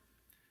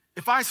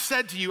 If I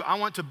said to you, I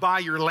want to buy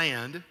your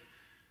land,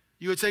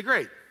 you would say,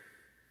 great.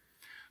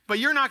 But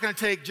you're not going to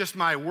take just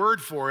my word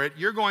for it.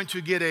 You're going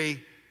to get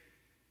a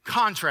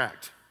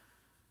contract.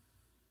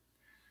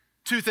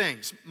 Two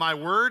things. My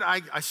word,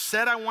 I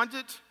said I want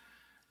it,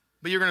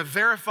 but you're going to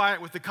verify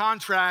it with the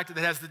contract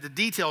that has the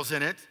details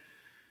in it.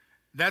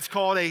 That's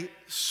called a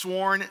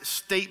sworn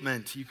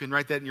statement. You can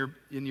write that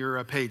in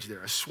your page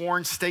there, a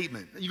sworn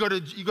statement. You go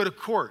to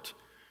court.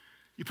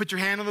 You put your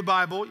hand on the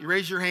Bible, you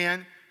raise your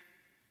hand.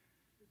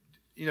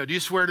 You know, do you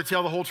swear to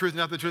tell the whole truth and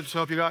nothing but the truth, so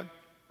help you God?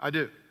 I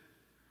do.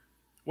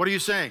 What are you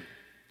saying?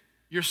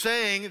 You're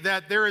saying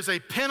that there is a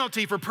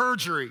penalty for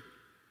perjury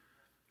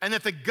and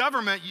that the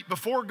government,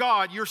 before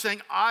God, you're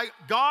saying,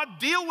 God,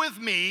 deal with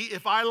me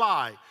if I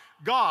lie.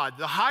 God,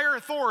 the higher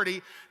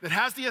authority that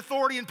has the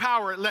authority and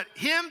power, let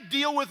him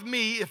deal with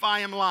me if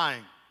I am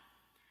lying.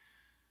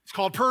 It's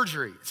called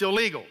perjury. It's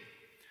illegal.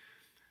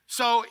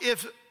 So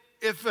if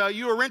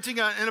you were renting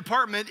an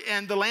apartment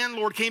and the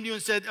landlord came to you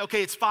and said,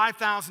 okay, it's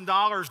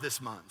 $5,000 this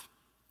month,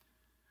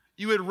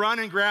 you would run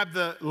and grab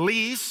the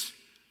lease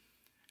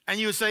and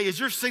you would say, is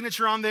your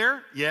signature on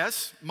there?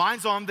 Yes.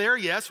 Mine's on there?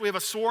 Yes. We have a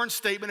sworn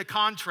statement, a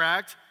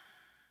contract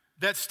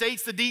that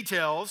states the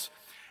details.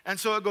 And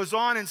so it goes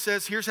on and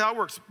says, here's how it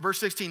works. Verse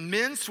 16,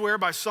 men swear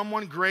by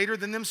someone greater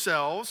than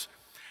themselves,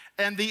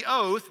 and the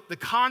oath, the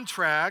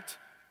contract,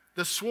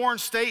 the sworn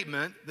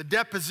statement, the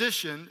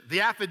deposition,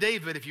 the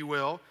affidavit, if you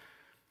will,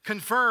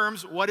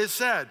 confirms what is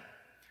said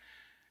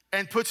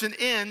and puts an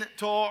end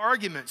to all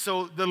argument.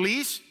 So the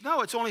lease,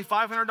 no, it's only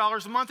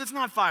 $500 a month. It's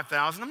not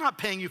 $5,000. I'm not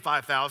paying you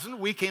 $5,000.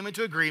 We came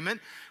into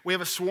agreement. We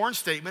have a sworn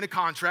statement, a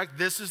contract.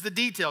 This is the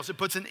details. It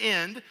puts an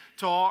end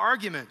to all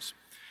arguments.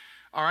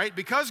 All right,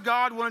 because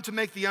God wanted to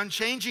make the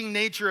unchanging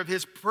nature of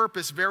his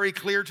purpose very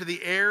clear to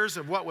the heirs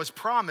of what was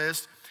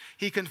promised,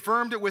 he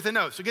confirmed it with an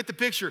oath. So get the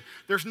picture.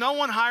 There's no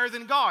one higher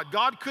than God.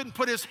 God couldn't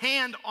put his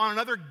hand on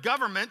another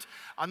government,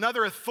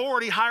 another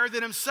authority higher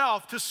than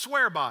himself to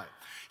swear by.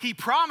 He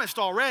promised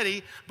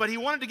already, but he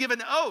wanted to give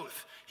an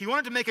oath. He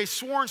wanted to make a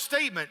sworn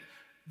statement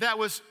that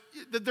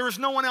there was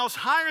no one else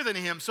higher than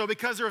him. So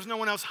because there was no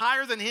one else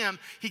higher than him,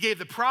 he gave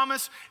the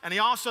promise, and he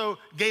also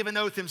gave an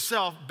oath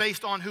himself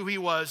based on who he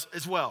was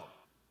as well.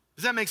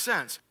 Does that make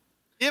sense?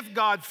 If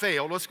God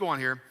failed, let's go on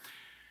here.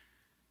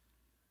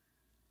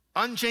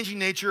 Unchanging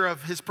nature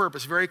of his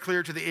purpose, very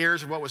clear to the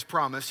heirs of what was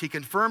promised. He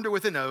confirmed it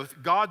with an oath.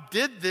 God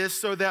did this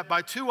so that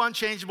by two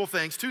unchangeable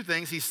things, two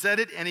things, he said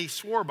it and he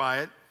swore by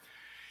it,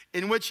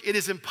 in which it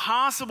is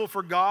impossible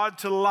for God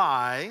to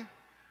lie.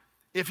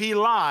 If he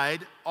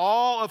lied,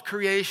 all of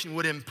creation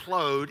would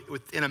implode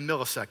within a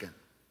millisecond.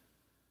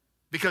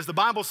 Because the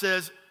Bible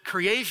says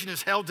creation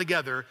is held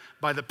together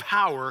by the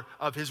power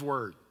of his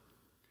word.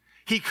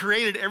 He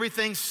created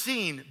everything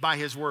seen by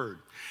his word.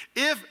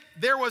 If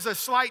there was a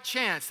slight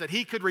chance that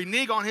he could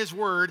renege on his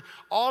word,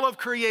 all of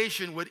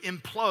creation would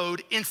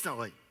implode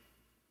instantly.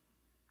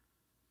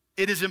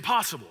 It is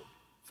impossible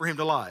for him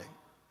to lie.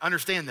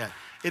 Understand that.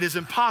 It is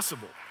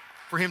impossible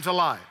for him to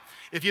lie.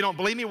 If you don't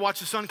believe me, watch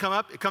the sun come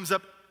up. It comes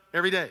up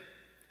every day.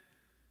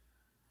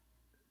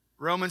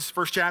 Romans,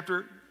 first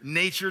chapter,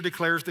 nature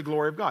declares the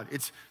glory of God.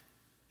 It's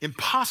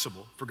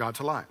impossible for God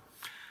to lie.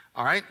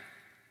 All right?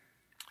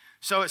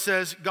 So it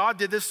says, God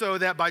did this so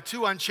that by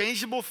two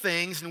unchangeable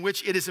things in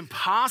which it is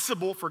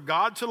impossible for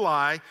God to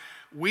lie,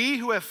 we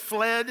who have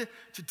fled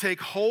to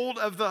take hold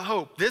of the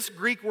hope. This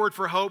Greek word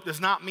for hope does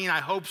not mean I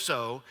hope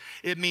so.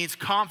 It means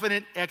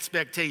confident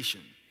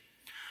expectation.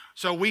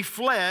 So we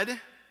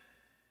fled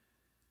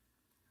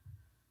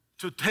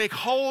to take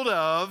hold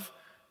of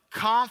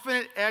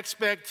confident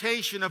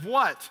expectation of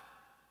what?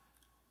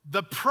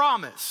 The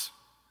promise.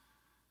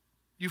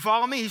 You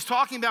follow me? He's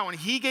talking about when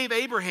he gave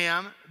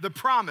Abraham the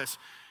promise.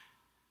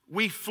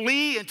 We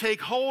flee and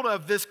take hold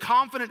of this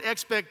confident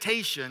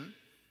expectation,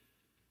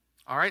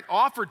 all right,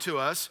 offered to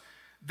us,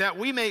 that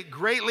we may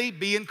greatly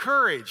be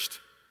encouraged.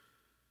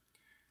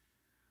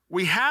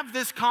 We have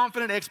this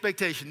confident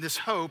expectation, this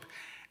hope,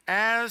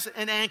 as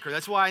an anchor.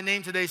 That's why I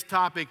named today's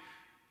topic,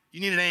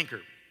 you need an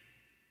anchor.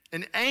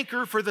 An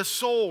anchor for the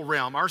soul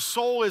realm. Our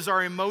soul is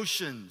our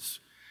emotions.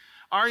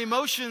 Our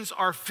emotions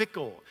are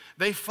fickle.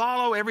 They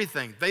follow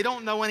everything. They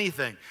don't know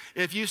anything.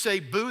 If you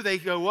say boo, they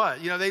go what?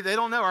 You know, they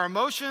don't know. Our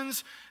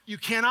emotions, you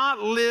cannot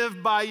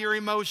live by your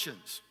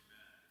emotions.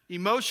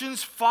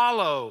 Emotions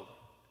follow.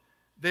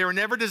 They were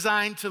never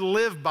designed to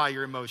live by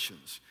your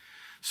emotions.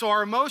 So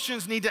our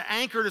emotions need to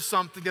anchor to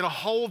something that'll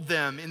hold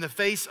them in the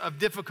face of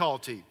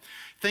difficulty.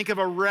 Think of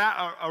a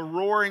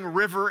roaring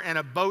river and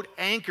a boat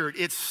anchored.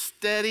 It's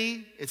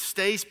steady. It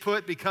stays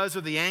put because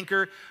of the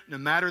anchor, no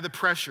matter the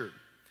pressure.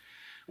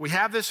 We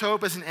have this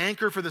hope as an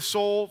anchor for the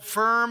soul,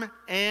 firm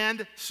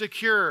and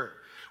secure.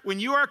 When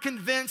you are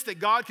convinced that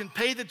God can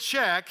pay the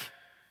check,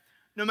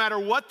 no matter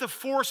what the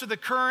force of the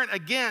current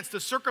against, the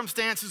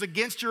circumstances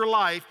against your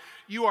life,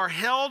 you are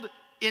held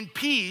in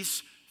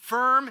peace,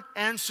 firm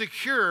and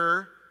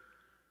secure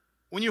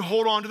when you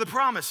hold on to the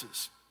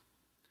promises.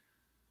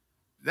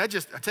 I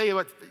tell you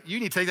what, you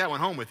need to take that one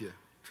home with you.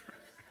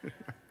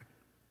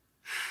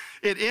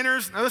 It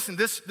enters, now listen,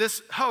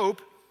 this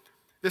hope,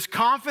 this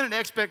confident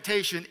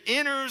expectation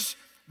enters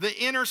the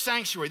inner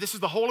sanctuary. This is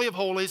the Holy of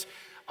Holies.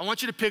 I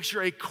want you to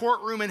picture a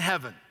courtroom in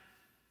heaven.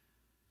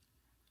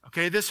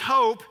 Okay, this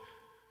hope,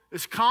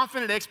 this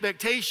confident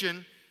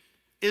expectation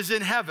is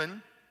in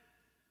heaven,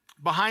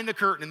 behind the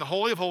curtain, in the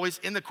Holy of Holies,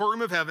 in the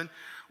courtroom of heaven,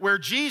 where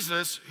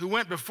Jesus, who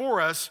went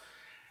before us,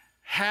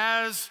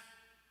 has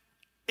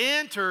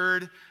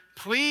entered.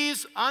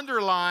 Please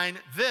underline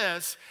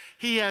this.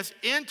 He has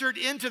entered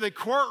into the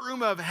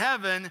courtroom of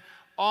heaven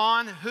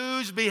on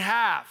whose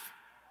behalf?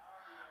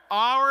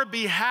 Our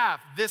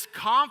behalf. This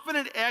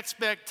confident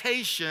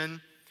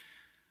expectation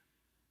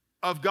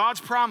of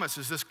God's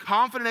promises, this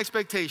confident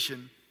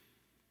expectation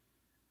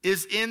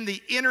is in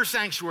the inner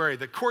sanctuary,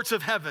 the courts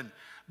of heaven.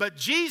 But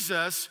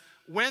Jesus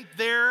went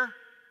there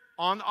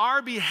on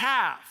our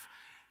behalf.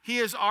 He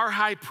is our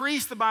high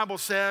priest, the Bible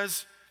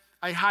says.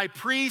 A high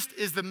priest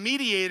is the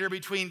mediator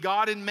between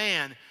God and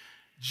man.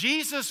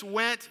 Jesus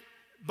went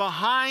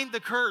behind the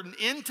curtain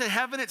into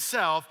heaven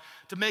itself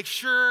to make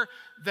sure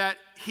that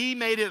he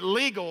made it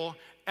legal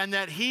and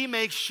that he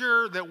makes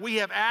sure that we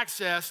have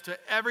access to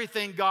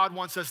everything God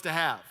wants us to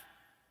have.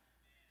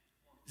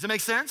 Does that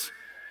make sense?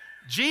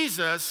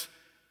 Jesus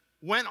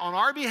went on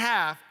our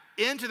behalf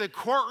into the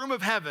courtroom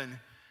of heaven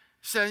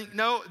saying,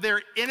 no,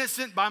 they're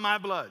innocent by my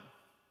blood.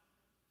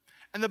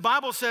 And the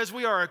Bible says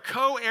we are a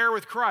co-heir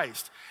with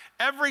Christ.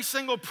 Every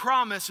single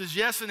promise is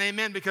yes and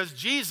amen because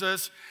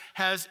Jesus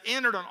has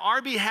entered on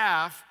our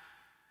behalf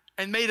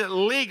and made it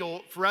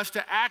legal for us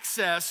to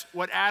access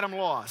what Adam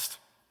lost.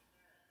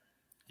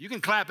 You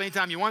can clap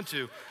anytime you want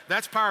to.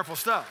 That's powerful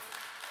stuff.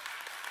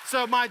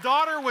 So my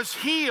daughter was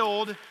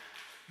healed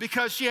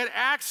because she had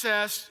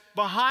access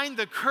behind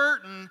the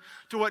curtain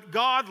to what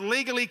God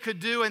legally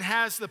could do and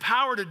has the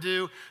power to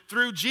do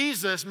through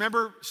Jesus.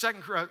 Remember 2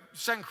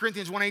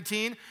 Corinthians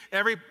 1:18?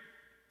 Every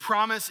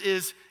promise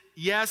is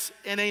yes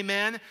and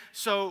amen.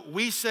 So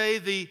we say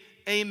the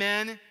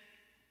amen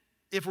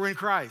if we're in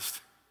Christ.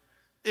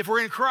 If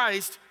we're in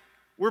Christ,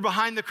 we're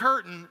behind the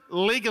curtain.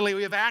 Legally,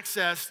 we have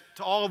access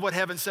to all of what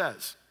heaven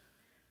says.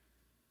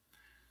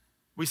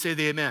 We say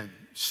the amen.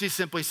 She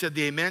simply said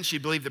the amen. She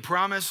believed the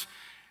promise,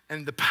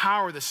 and the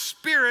power of the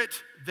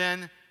Spirit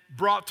then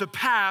brought to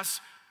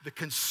pass the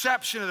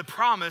conception of the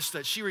promise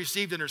that she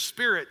received in her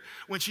spirit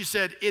when she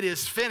said, it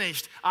is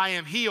finished, I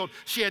am healed.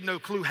 She had no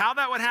clue how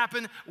that would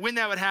happen, when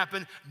that would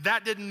happen.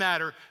 That didn't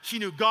matter. She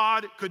knew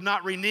God could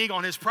not renege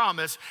on his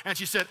promise, and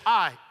she said,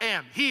 I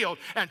am healed.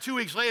 And 2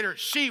 weeks later,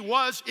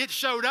 it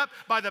showed up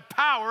by the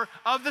power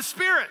of the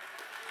Spirit.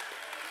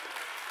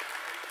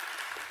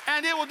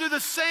 And it will do the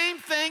same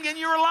thing in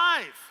your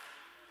life.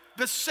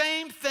 The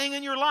same thing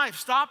in your life.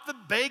 Stop the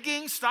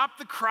begging, stop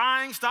the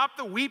crying, stop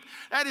the weep.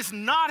 That is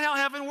not how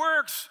heaven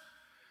works.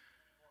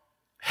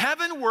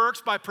 Heaven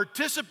works by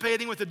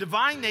participating with the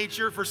divine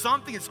nature for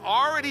something that's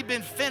already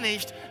been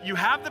finished. You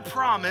have the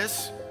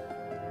promise.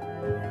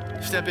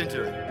 Step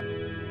into it.